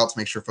full rollout to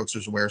make sure folks are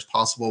as aware as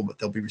possible, but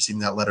they'll be receiving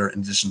that letter in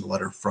addition to the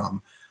letter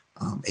from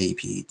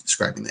AEP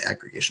describing the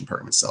aggregation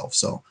program itself.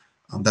 So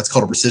that's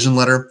called a rescission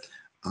letter.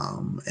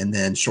 And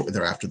then shortly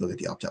thereafter, they'll get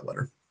the opt-out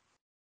letter.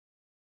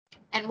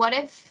 And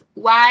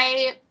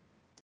why,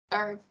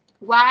 or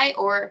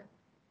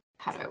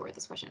how do I word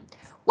this question?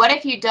 What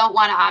if you don't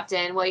want to opt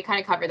in? Well, you kind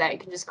of covered that. You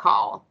can just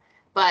call.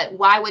 But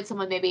why would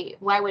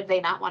they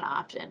not want to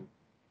opt in?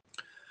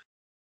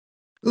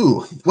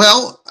 Ooh,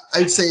 well,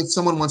 I'd say if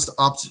someone wants to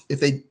opt, you're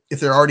saying if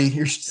they're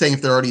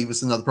already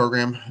with another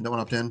program, don't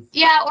want to opt in?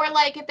 Yeah, or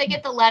if they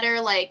get the letter,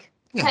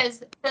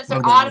 because since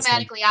they're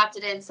automatically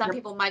opted in, some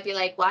people might be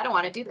like, well, I don't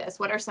want to do this.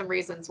 What are some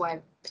reasons why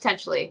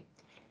potentially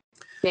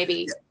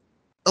maybe? Yeah.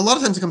 A lot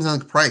of times it comes down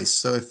to price.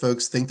 So if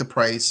folks think the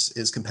price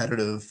is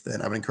competitive,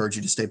 then I would encourage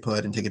you to stay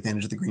put and take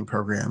advantage of the green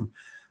program.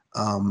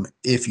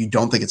 If you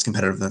don't think it's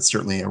competitive, that's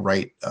certainly a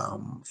right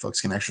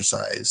folks can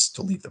exercise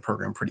to leave the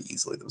program pretty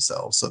easily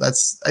themselves. So I'd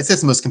say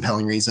that's the most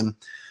compelling reason.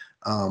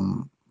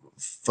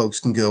 Folks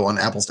can go on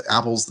Apples to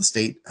Apples. The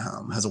state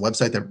has a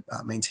website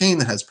they maintain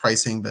that has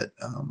pricing, but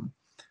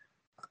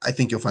I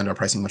think you'll find our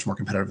pricing much more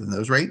competitive than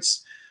those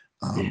rates.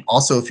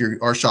 Also, if you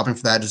are shopping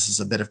for that, just as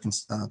a bit of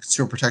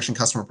consumer protection,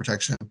 customer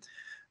protection,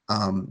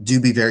 do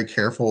be very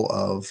careful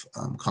of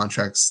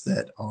contracts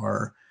that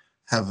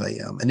have a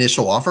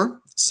initial offer.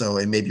 So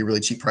it may be a really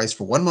cheap price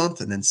for 1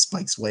 month and then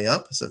spikes way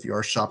up. So if you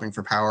are shopping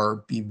for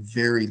power, be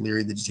very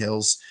leery of the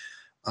details.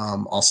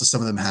 Also,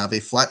 some of them have a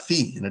flat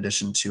fee in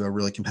addition to a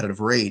really competitive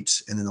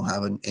rate, and then they'll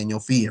have an annual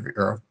fee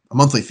or a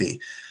monthly fee.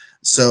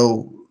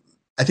 So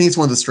I think it's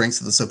one of the strengths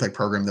of the SOPEC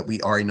program that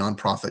we are a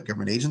nonprofit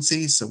government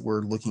agency. So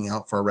we're looking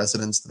out for our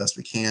residents the best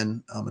we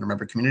can in our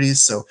member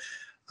communities. So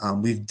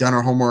we've done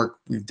our homework.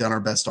 We've done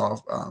our best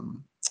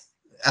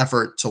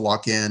effort to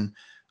lock in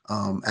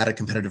at a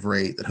competitive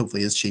rate that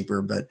hopefully is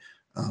cheaper, but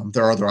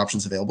there are other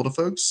options available to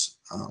folks.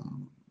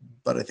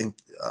 But I think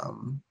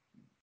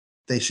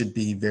they should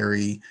be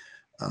very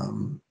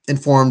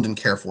informed and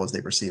careful as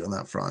they proceed on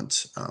that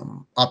front.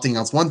 Opting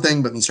out's one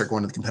thing, but when you start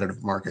going to the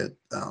competitive market,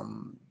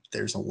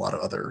 there's a lot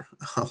of other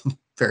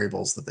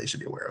variables that they should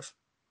be aware of.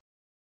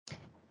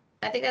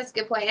 I think that's a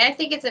good point. And I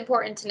think it's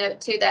important to note,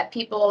 too, that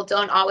people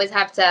don't always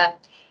have to.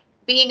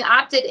 Being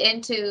opted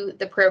into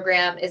the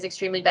program is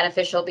extremely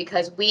beneficial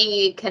because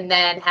we can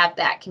then have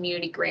that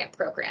community grant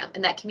program.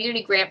 And that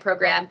community grant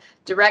program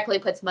directly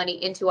puts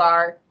money into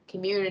our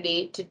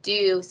community to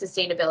do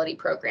sustainability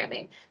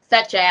programming,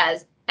 such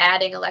as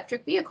adding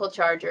electric vehicle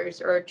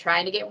chargers or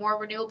trying to get more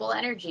renewable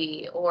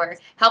energy or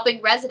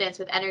helping residents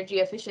with energy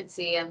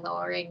efficiency and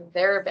lowering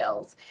their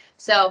bills.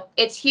 So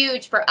it's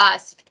huge for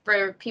us,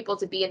 for people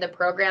to be in the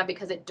program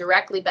because it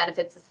directly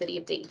benefits the city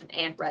of Dayton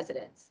and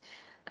residents.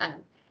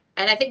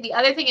 And I think the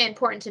other thing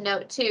important to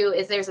note too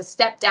is there's a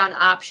step down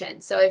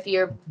option. So if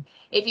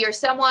you're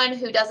someone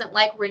who doesn't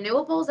like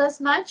renewables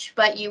as much,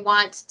 but you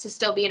want to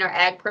still be in our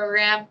ag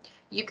program,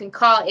 you can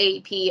call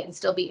AEP and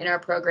still be in our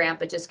program,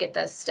 but just get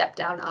the step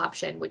down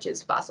option, which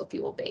is fossil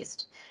fuel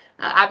based.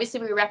 Obviously,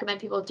 we recommend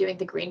people doing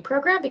the green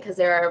program because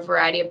there are a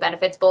variety of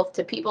benefits both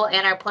to people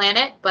and our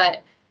planet,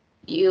 but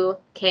you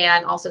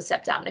can also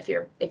step down if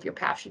you're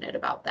passionate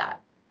about that.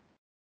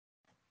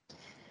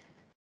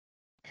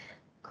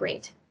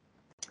 Great.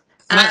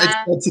 And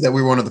I'd say that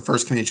we were one of the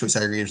first community choice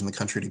aggregators in the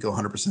country to go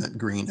 100%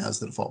 green as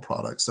the default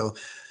product. So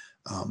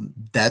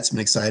that's been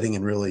exciting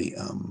and really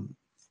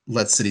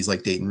lets cities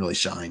like Dayton really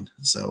shine.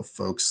 So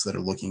folks that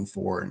are looking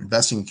for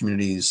investing in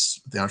communities,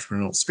 the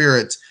entrepreneurial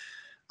spirit,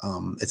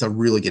 it's a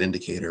really good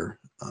indicator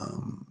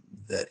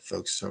that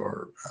folks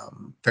are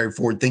very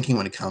forward thinking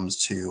when it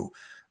comes to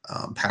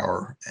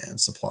power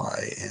and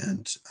supply.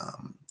 And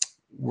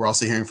we're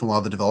also hearing from a lot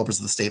of the developers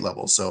at the state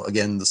level. So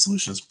again, the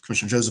solutions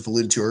Commissioner Joseph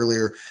alluded to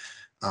earlier,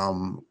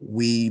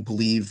 we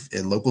believe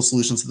in local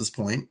solutions at this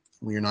point.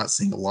 We are not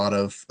seeing a lot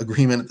of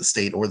agreement at the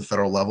state or the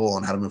federal level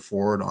on how to move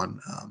forward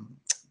on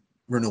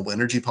renewable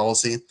energy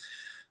policy.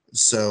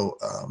 So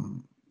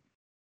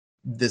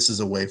this is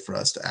a way for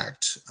us to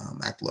act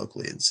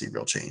locally and see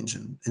real change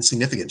and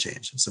significant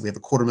change. So we have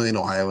 250,000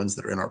 Ohioans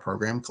that are in our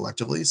program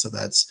collectively. So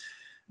that's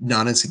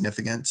not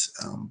insignificant,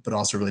 but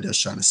also really does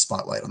shine a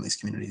spotlight on these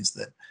communities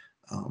that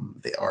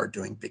they are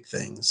doing big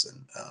things.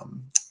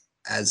 And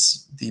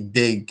as the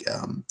big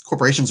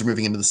corporations are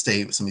moving into the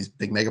state with some of these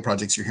big mega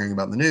projects you're hearing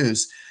about in the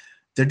news,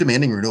 they're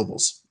demanding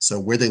renewables. So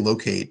where they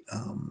locate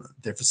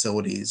their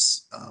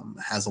facilities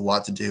has a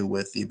lot to do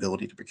with the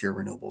ability to procure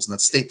renewables. And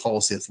that's state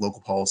policy, that's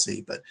local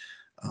policy, but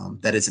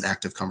that is an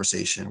active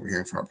conversation. We're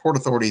hearing from our port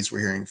authorities, we're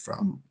hearing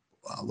from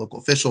local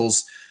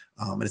officials,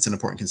 and it's an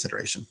important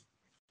consideration.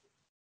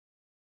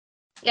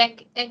 Yeah,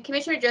 and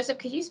Commissioner Joseph,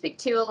 could you speak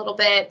to a little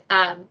bit,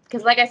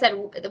 because like I said,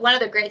 one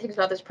of the great things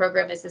about this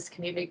program is this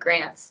community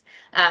grants.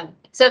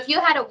 So if you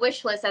had a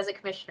wish list as a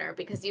commissioner,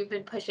 because you've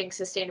been pushing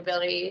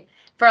sustainability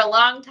for a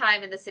long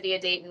time in the city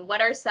of Dayton, what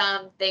are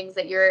some things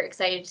that you're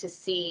excited to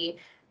see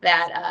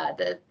that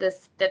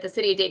that the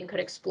city of Dayton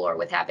could explore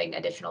with having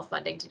additional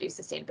funding to do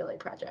sustainability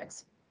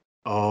projects?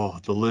 Oh,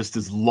 the list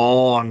is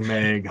long,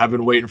 Meg. I've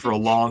been waiting for a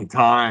long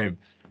time.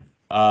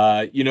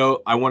 I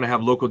want to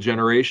have local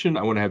generation.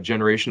 I want to have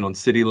generation on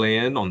city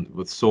land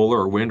with solar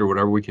or wind or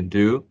whatever we can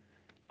do.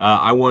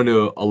 I want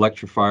to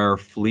electrify our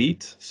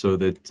fleet so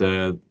that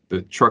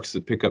the trucks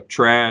that pick up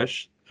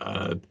trash,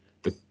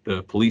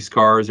 the police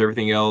cars,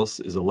 everything else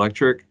is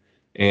electric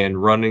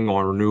and running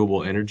on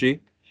renewable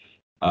energy.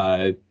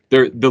 The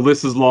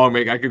list is long,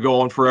 Meg. I could go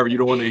on forever. You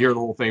don't want to hear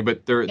the whole thing,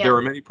 but there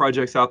are many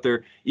projects out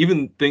there,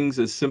 even things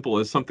as simple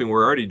as something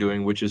we're already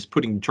doing, which is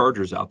putting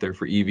chargers out there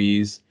for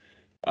EVs.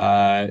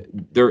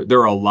 There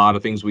are a lot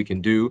of things we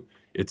can do.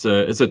 It's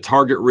a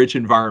target-rich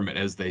environment,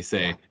 as they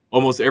say.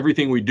 Almost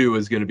everything we do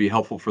is going to be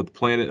helpful for the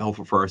planet,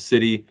 helpful for our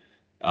city,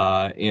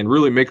 and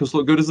really make us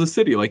look good as a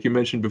city, like you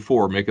mentioned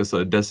before. Make us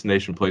a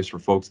destination place for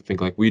folks that think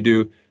like we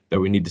do, that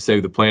we need to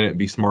save the planet and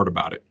be smart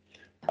about it.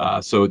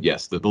 So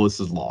yes, the list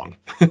is long.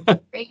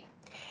 Great.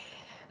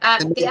 I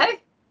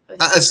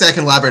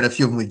can elaborate on a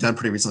few of them we've done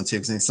pretty recently too,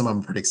 because some of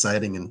them are pretty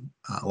exciting and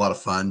a lot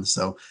of fun.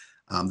 So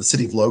the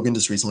city of Logan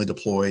just recently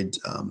deployed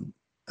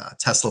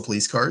Tesla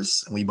police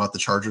cars, and we bought the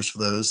chargers for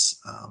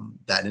those.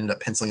 That ended up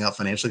penciling out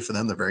financially for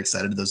them. They're very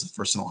excited. Those are the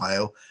first in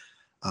Ohio.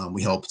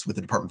 We helped with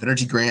the Department of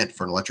Energy grant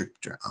for an electric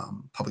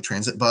public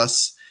transit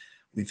bus.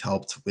 We've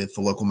helped with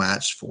the local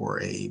match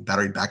for a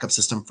battery backup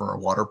system for our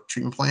water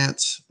treatment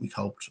plant. We've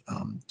helped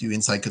do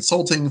inside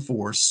consulting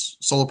for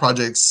solar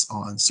projects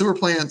on sewer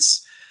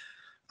plants.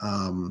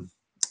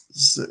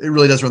 So it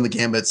really does run the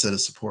gambit to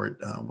support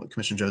what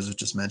Commissioner Joseph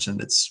just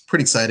mentioned. It's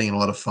pretty exciting and a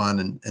lot of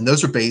fun. And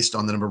those are based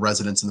on the number of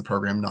residents in the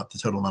program, not the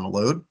total amount of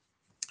load.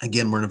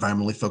 Again, we're an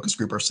environmentally focused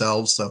group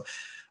ourselves, so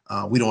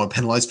we don't want to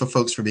penalize for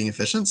folks for being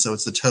efficient. So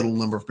it's the total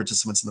number of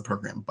participants in the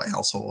program by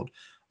household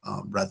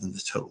rather than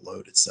the total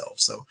load itself.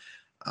 So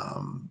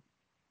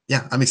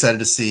yeah, I'm excited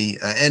to see.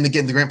 And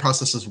again, the grant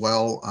process as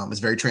well is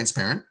very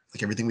transparent,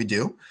 like everything we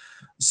do.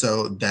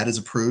 So that is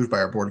approved by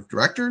our board of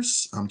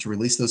directors to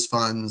release those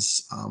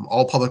funds.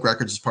 All public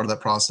records as part of that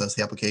process,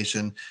 the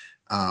application.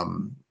 Yeah,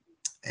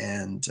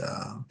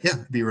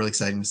 it'd be really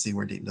exciting to see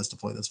where Dayton does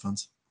deploy those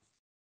funds.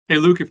 Hey,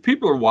 Luke, if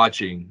people are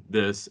watching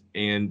this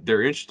and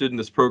they're interested in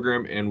this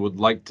program and would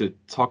like to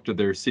talk to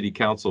their city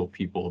council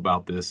people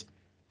about this,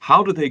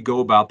 how do they go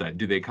about that?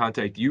 Do they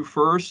contact you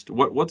first?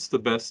 What's the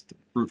best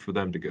route for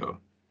them to go?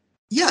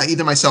 Yeah,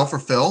 either myself or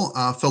Phil.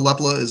 Phil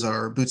Lepla is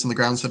our boots on the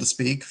ground, so to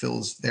speak. Phil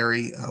is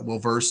very well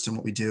versed in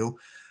what we do.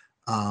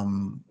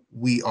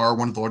 We are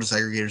one of the largest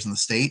aggregators in the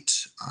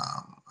state.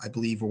 I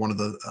believe we're one of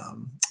the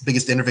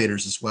biggest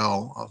innovators as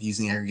well of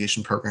using the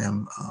aggregation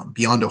program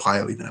beyond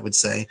Ohio, even, I would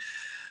say.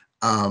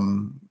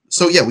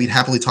 So yeah, we'd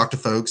happily talk to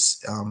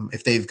folks.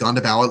 If they've gone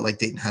to ballot like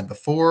Dayton had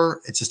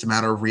before, it's just a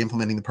matter of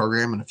re-implementing the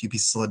program and a few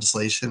pieces of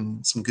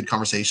legislation, some good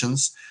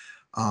conversations.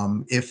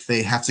 If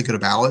they have to go to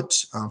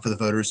ballot for the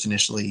voters to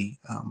initially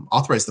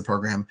authorize the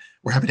program,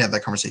 we're happy to have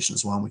that conversation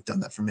as well. And we've done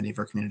that for many of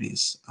our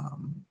communities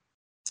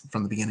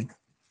from the beginning.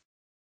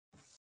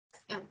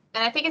 Yeah.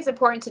 And I think it's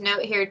important to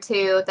note here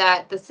too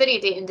that the city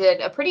of Dayton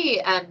did a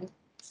pretty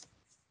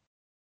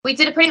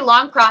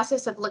long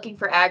process of looking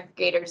for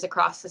aggregators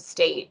across the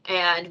state,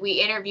 and we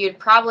interviewed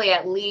probably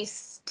at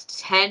least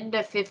 10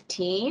 to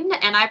 15,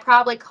 and I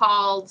probably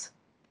called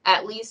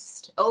at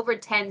least over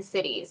 10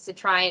 cities to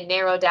try and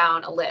narrow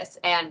down a list.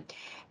 And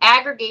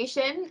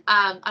aggregation,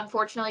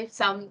 unfortunately,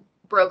 some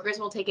brokers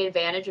will take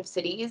advantage of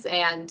cities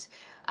and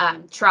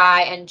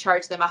try and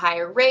charge them a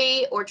higher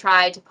rate or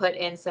try to put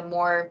in some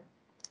more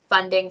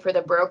funding for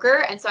the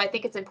broker. And so I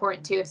think it's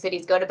important too, if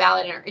cities go to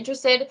ballot and are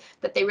interested,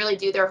 that they really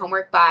do their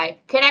homework by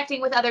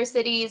connecting with other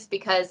cities,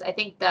 because I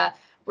think the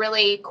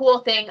really cool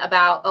thing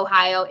about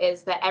Ohio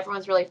is that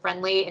everyone's really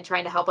friendly and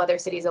trying to help other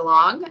cities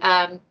along.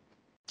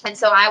 And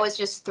so I was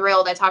just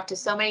thrilled. I talked to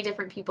so many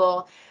different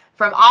people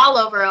from all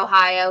over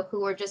Ohio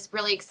who were just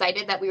really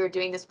excited that we were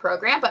doing this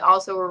program, but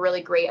also were really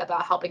great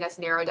about helping us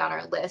narrow down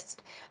our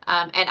list.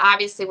 And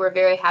obviously, we're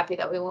very happy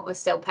that we went with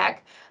SOPEC,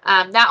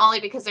 not only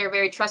because they're a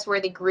very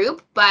trustworthy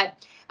group,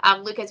 but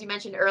Luke, as you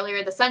mentioned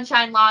earlier, the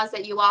sunshine laws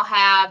that you all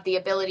have, the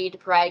ability to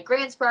provide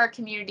grants for our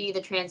community,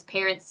 the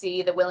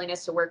transparency, the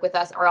willingness to work with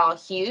us are all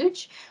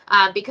huge,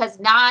 because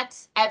not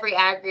every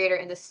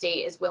aggregator in the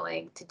state is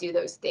willing to do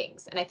those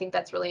things. And I think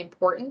that's really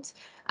important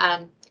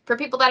for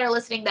people that are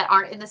listening that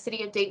aren't in the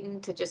city of Dayton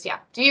to just,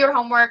 do your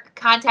homework,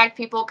 contact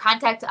people,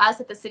 contact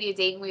us at the city of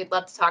Dayton. We would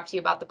love to talk to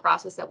you about the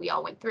process that we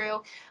all went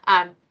through.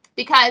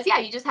 Because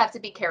you just have to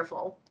be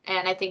careful.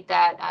 And I think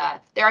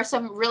that there are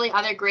some really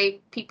other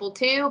great people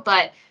too,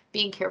 but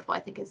being careful, I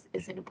think,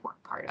 is an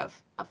important part of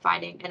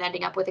finding and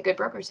ending up with a good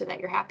broker so that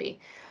you're happy.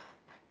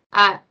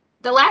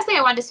 The last thing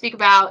I wanted to speak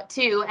about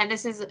too, and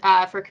this is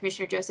for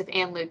Commissioner Joseph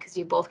and Luke, because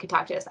you both can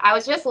talk to us. I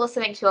was just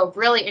listening to a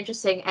really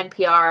interesting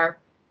NPR.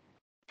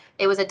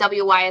 It was a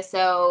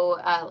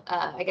WYSO,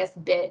 I guess,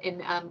 bit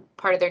in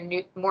part of their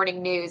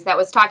morning news that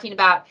was talking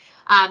about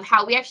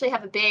how we actually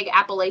have a big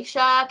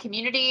Appalachia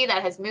community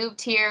that has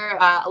moved here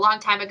a long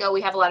time ago.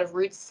 We have a lot of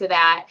roots to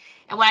that.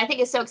 And what I think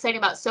is so exciting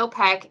about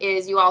SOPEC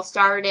is you all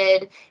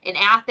started in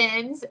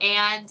Athens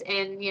and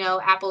in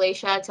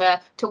Appalachia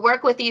to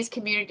work with these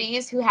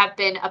communities who have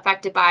been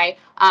affected by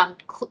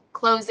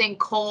closing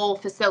coal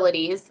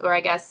facilities, or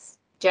I guess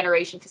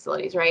generation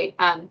facilities, right?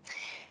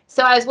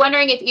 So I was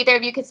wondering if either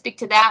of you could speak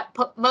to that.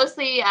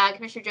 Mostly,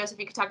 Commissioner Joseph,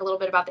 you could talk a little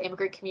bit about the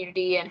immigrant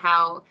community and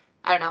how,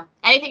 I don't know,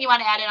 anything you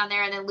want to add in on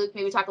there. And then Luke,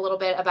 maybe talk a little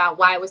bit about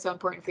why it was so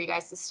important for you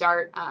guys to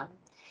start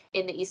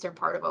in the eastern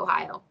part of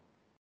Ohio.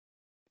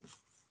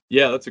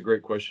 Yeah, that's a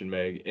great question,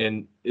 Meg.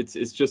 And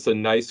it's just a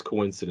nice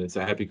coincidence,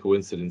 a happy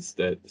coincidence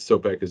that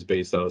SOPEC is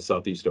based out of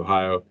Southeast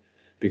Ohio,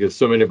 because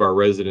so many of our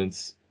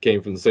residents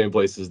came from the same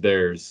place as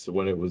theirs.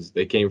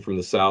 They came from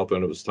the South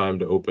when it was time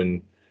to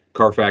open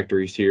car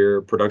factories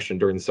here, production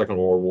during the Second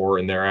World War,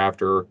 and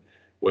thereafter,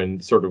 when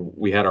sort of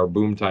we had our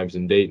boom times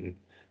in Dayton,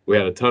 we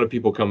had a ton of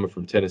people coming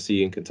from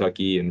Tennessee and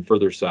Kentucky and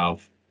further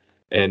south,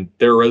 and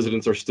their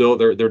residents are still,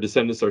 their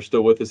descendants are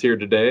still with us here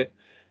today.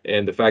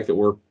 And the fact that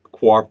we're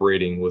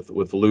cooperating with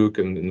Luke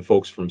and the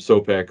folks from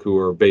SOPEC who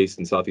are based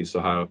in Southeast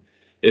Ohio,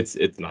 it's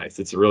nice.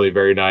 It's really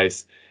very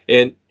nice.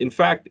 And in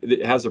fact,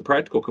 it has a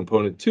practical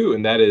component too,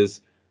 and that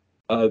is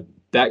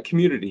that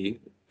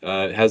community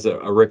has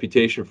a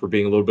reputation for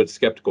being a little bit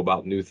skeptical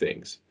about new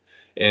things.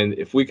 And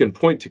if we can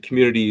point to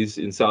communities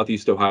in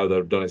Southeast Ohio that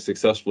have done it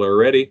successfully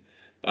already,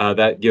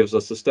 that gives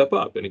us a step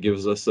up, and it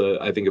gives us,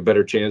 I think, a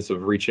better chance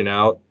of reaching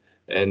out,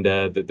 and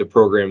the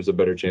program's a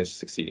better chance of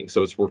succeeding.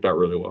 So it's worked out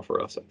really well for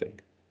us, I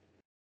think.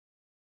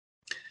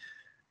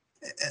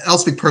 I'll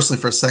speak personally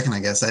for a second,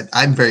 I guess.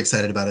 I'm very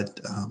excited about it.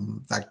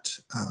 In fact,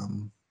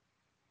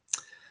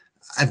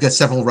 I've got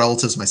several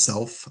relatives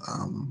myself,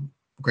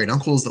 great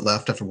uncles that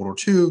left after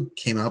World War II,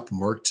 came up and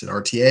worked at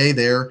RTA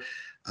there.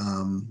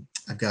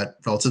 I've got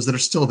relatives that are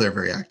still there,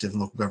 very active in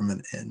local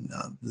government in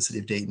the city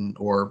of Dayton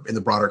or in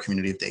the broader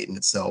community of Dayton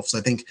itself. So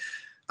I think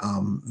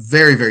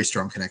very, very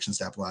strong connections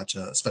to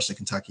Appalachia, especially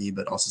Kentucky,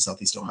 but also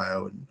Southeast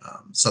Ohio and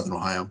Southern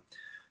Ohio.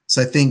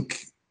 So I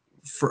think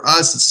for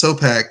us at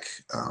SOPEC,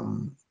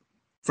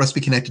 for us to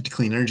be connected to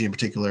clean energy in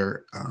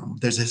particular,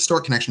 there's a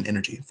historic connection to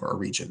energy for our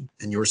region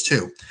and yours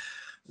too.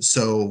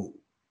 So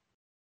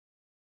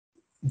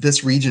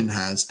this region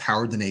has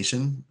powered the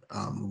nation,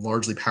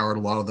 largely powered a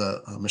lot of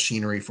the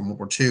machinery from World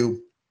War II.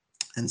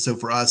 And so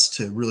for us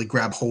to really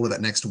grab hold of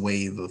that next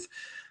wave of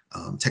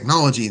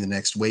technology, the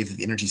next wave of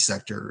the energy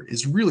sector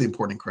is really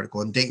important and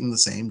critical. And Dayton, the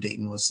same.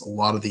 Dayton was a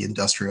lot of the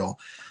industrial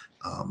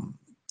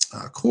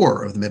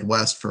core of the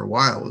Midwest for a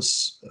while,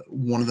 was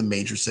one of the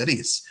major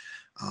cities.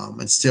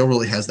 And still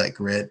really has that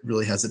grit,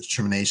 really has that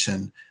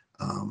determination.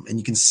 And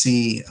you can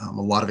see a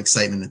lot of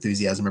excitement and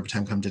enthusiasm every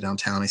time I come to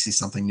downtown. I see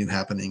something new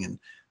happening, and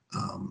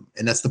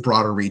that's the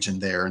broader region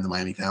there in the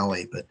Miami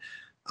Valley. But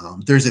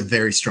there's a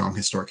very strong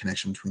historic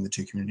connection between the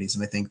two communities.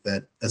 And I think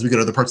that as we go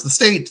to other parts of the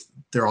state,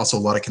 there are also a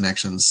lot of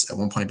connections. At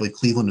one point, I believe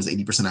Cleveland was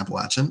 80%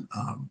 Appalachian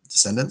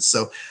descendants.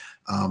 So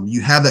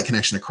you have that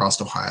connection across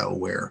Ohio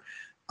where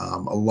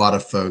a lot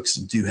of folks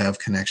do have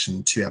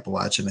connection to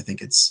Appalachia. And I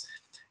think it's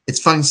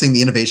fun seeing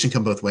the innovation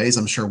come both ways.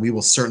 I'm sure we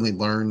will certainly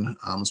learn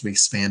as we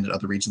expand to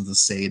other regions of the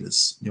state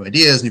as new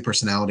ideas, new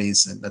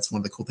personalities. And that's one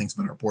of the cool things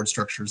about our board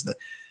structures, that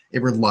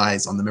it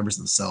relies on the members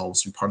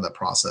themselves to be part of that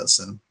process.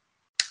 And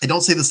I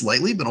don't say this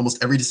lightly, but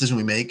almost every decision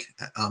we make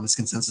is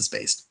consensus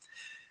based.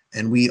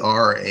 And we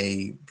are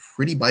a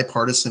pretty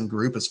bipartisan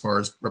group as far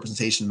as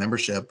representation and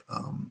membership.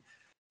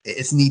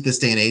 It's neat this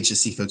day and age to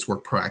see folks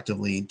work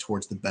proactively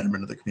towards the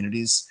betterment of their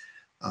communities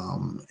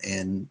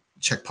and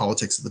check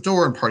politics at the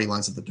door and party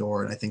lines at the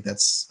door. And I think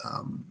that's,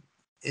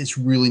 it's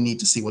really neat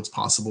to see what's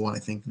possible. And I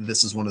think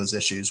this is one of those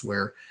issues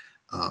where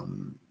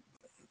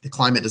the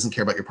climate doesn't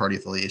care about your party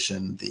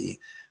affiliation. The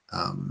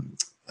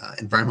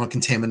environmental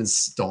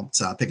contaminants don't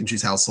pick and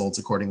choose households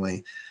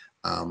accordingly.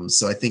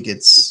 So I think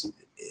it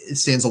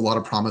stands a lot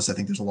of promise. I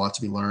think there's a lot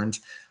to be learned.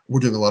 we're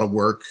doing a lot of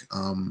work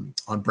on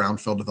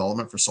brownfield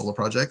development for solar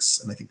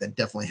projects, and I think that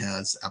definitely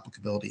has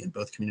applicability in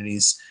both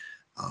communities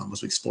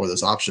as we explore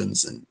those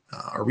options and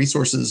our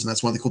resources. And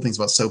that's one of the cool things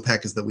about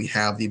SOPEC is that we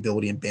have the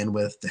ability and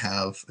bandwidth to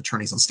have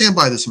attorneys on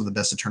standby. There's some of the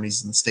best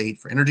attorneys in the state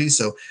for energy.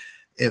 So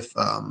if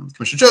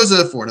Commissioner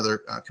Joseph or another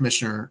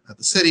commissioner at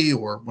the city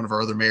or one of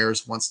our other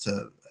mayors wants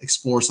to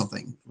explore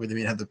something where they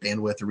may have the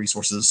bandwidth or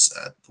resources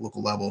at the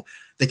local level,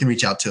 they can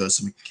reach out to us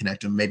and we can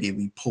connect them. Maybe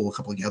we pull a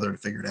couple together to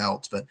figure it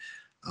out, but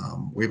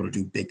we're able to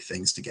do big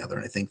things together.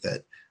 And I think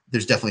that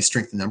there's definitely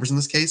strength in numbers in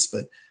this case,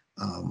 but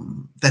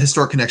that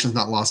historic connection is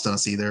not lost on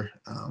us either.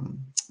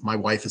 My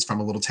wife is from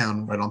a little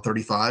town right on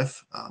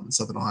 35 in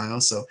Southern Ohio.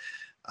 So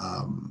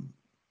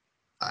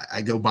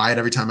I go by it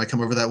every time I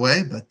come over that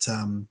way, but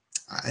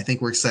I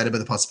think we're excited by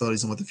the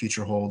possibilities and what the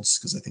future holds,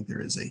 because I think there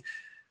is a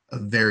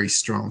very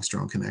strong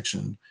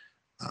connection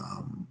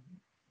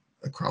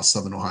across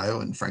Southern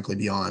Ohio and frankly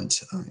beyond.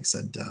 Like I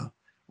said,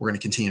 we're going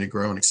to continue to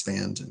grow and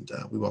expand, and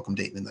we welcome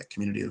Dayton in that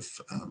community of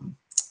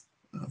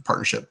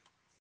partnership.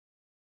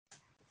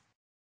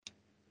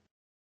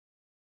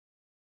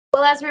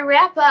 Well, as we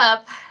wrap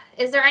up,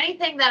 is there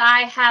anything that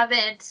I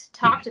haven't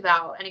talked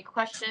about? Any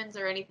questions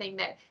or anything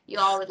that you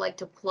all would like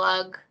to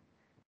plug?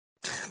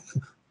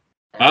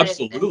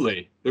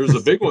 Absolutely. There's a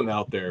big one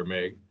out there,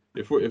 Meg.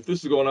 If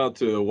this is going out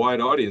to a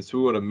wide audience,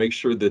 we want to make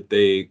sure that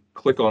they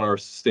click on our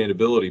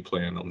sustainability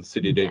plan on the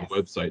City of Dayton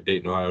website,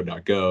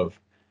 daytonohio.gov,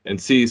 and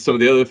see some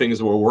of the other things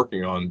that we're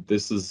working on.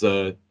 This is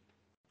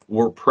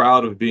we're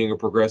proud of being a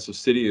progressive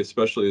city,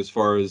 especially as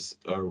far as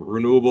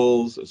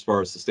renewables, as far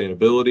as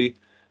sustainability.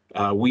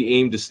 We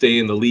aim to stay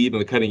in the lead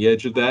and the cutting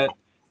edge of that.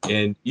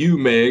 And you,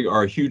 Meg,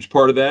 are a huge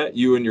part of that.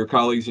 You and your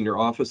colleagues in your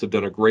office have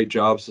done a great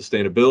job of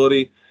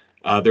sustainability.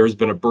 There's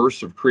been a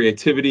burst of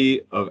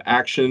creativity, of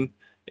action.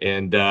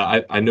 And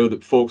I know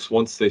that folks,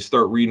 once they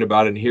start reading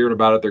about it and hearing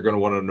about it, they're going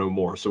to want to know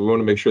more. So we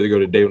want to make sure they go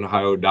to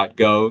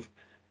daytonohio.gov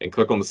and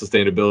click on the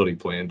sustainability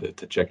plan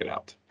to check it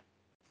out.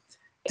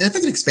 And if I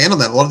can expand on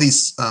that, a lot of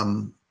these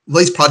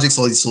projects,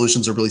 all these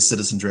solutions are really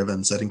citizen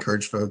driven. So I'd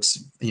encourage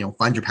folks,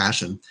 find your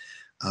passion.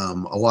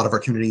 A lot of our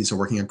communities are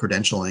working on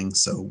credentialing.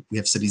 So we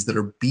have cities that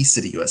are Bee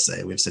City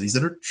USA. We have cities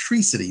that are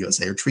Tree City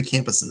USA or Tree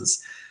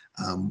Campuses.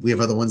 We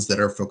have other ones that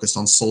are focused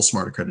on Soul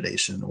Smart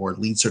accreditation or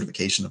LEED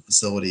certification of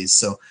facilities.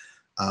 So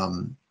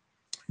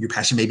your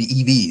passion may be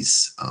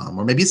EVs,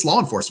 or maybe it's law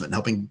enforcement and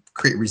helping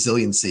create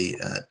resiliency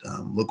at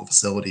local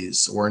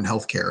facilities, or in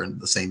healthcare,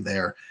 and the same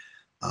there.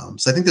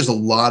 So I think there's a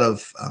lot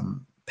of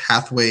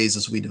pathways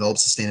as we develop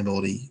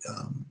sustainability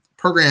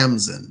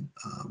programs, and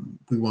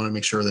we want to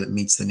make sure that it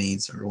meets the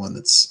needs of everyone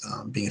that's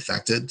being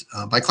affected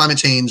by climate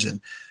change.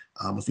 And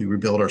if we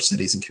rebuild our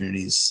cities and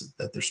communities,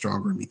 that they're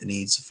stronger and meet the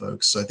needs of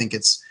folks. So I think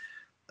it's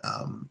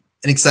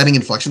an exciting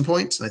inflection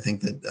point. And I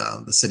think that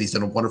the city's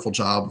done a wonderful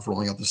job of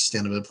rolling out the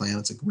sustainability plan.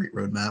 It's a great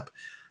roadmap.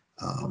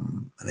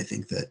 And I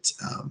think that,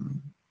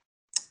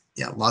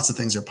 lots of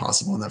things are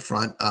possible on that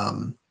front.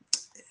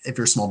 If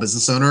you're a small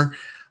business owner,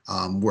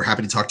 we're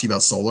happy to talk to you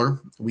about solar.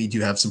 We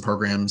do have some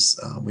programs.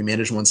 We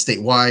manage one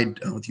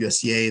statewide with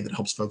USDA that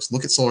helps folks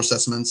look at solar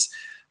assessments.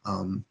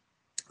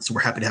 So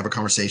we're happy to have a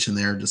conversation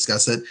there,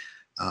 discuss it.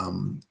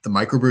 The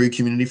microbrewery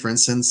community, for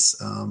instance,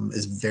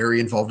 is very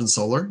involved in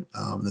solar.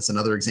 That's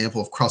another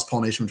example of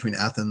cross-pollination between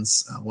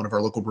Athens. One of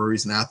our local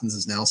breweries in Athens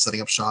is now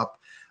setting up shop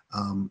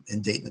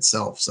in Dayton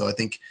itself. So I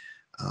think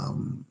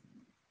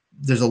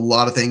there's a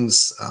lot of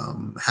things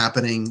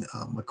happening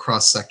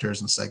across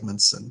sectors and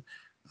segments, and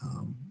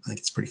I think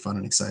it's pretty fun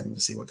and exciting to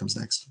see what comes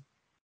next.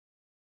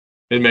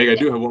 And Meg, I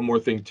do have one more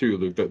thing too,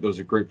 Luke. Those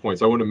are great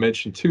points. I want to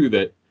mention too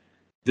that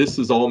this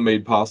is all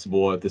made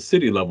possible at the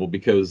city level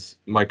because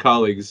my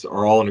colleagues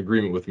are all in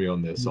agreement with me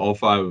on this. All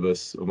 5 of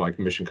us, of my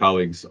commission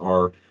colleagues,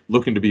 are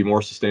looking to be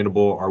more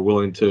sustainable, are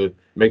willing to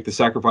make the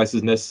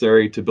sacrifices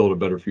necessary to build a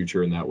better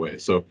future in that way.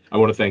 So I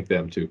want to thank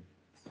them too.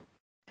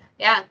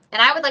 Yeah,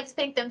 and I would like to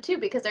thank them too,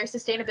 because our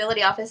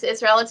sustainability office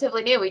is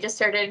relatively new. We just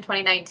started in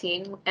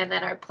 2019, and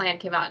then our plan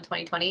came out in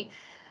 2020.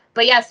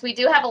 But yes, we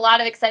do have a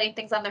lot of exciting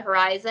things on the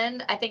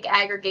horizon. I think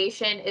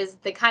aggregation is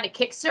the kind of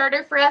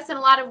Kickstarter for us in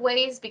a lot of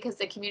ways, because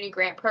the community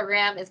grant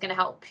program is going to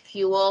help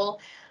fuel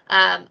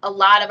a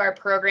lot of our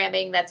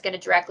programming that's going to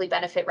directly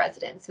benefit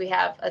residents. We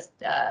have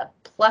a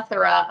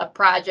plethora of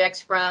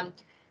projects, from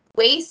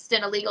waste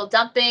and illegal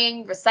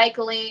dumping,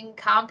 recycling,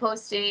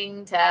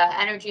 composting, to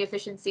energy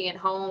efficiency in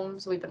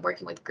homes. We've been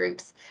working with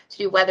groups to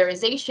do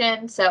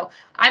weatherization. So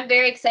I'm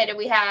very excited.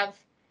 We have,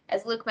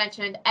 as Luke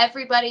mentioned,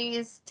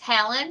 everybody's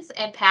talents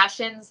and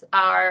passions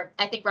are,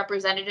 I think,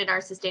 represented in our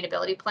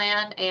sustainability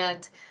plan.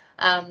 And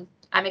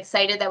I'm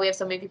excited that we have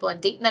so many people in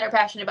Dayton that are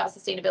passionate about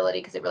sustainability,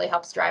 because it really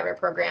helps drive our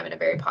program in a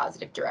very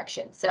positive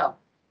direction. So,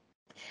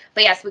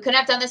 but yes, we couldn't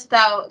have done this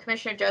without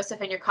Commissioner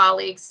Joseph and your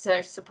colleagues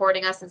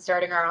supporting us and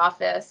starting our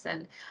office.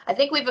 And I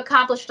think we've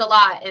accomplished a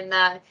lot in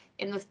the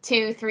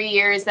 2-3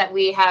 years that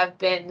we have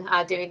been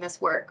doing this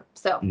work.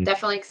 So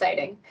definitely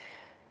exciting.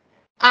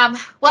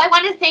 Well, I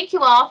want to thank you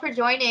all for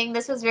joining.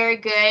 This was very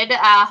good.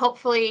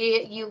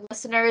 Hopefully you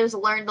listeners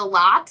learned a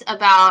lot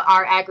about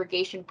our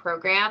aggregation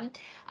program.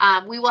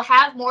 We will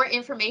have more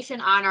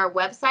information on our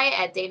website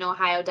at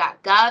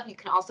daytonohio.gov. You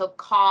can also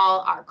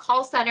call our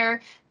call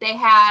center. They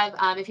have,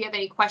 if you have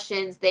any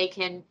questions, they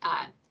can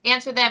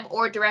answer them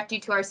or direct you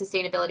to our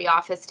sustainability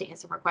office to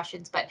answer more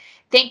questions. But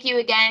thank you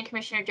again,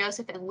 Commissioner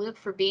Joseph and Luke,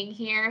 for being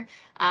here.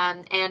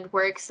 And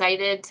we're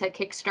excited to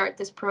kickstart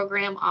this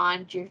program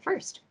on June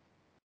 1st.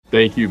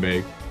 Thank you,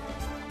 Meg.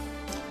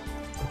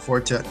 Look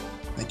forward to it.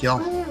 Thank you all.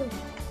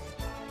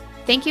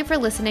 Thank you for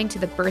listening to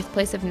the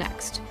Birthplace of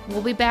Next.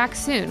 We'll be back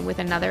soon with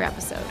another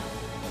episode.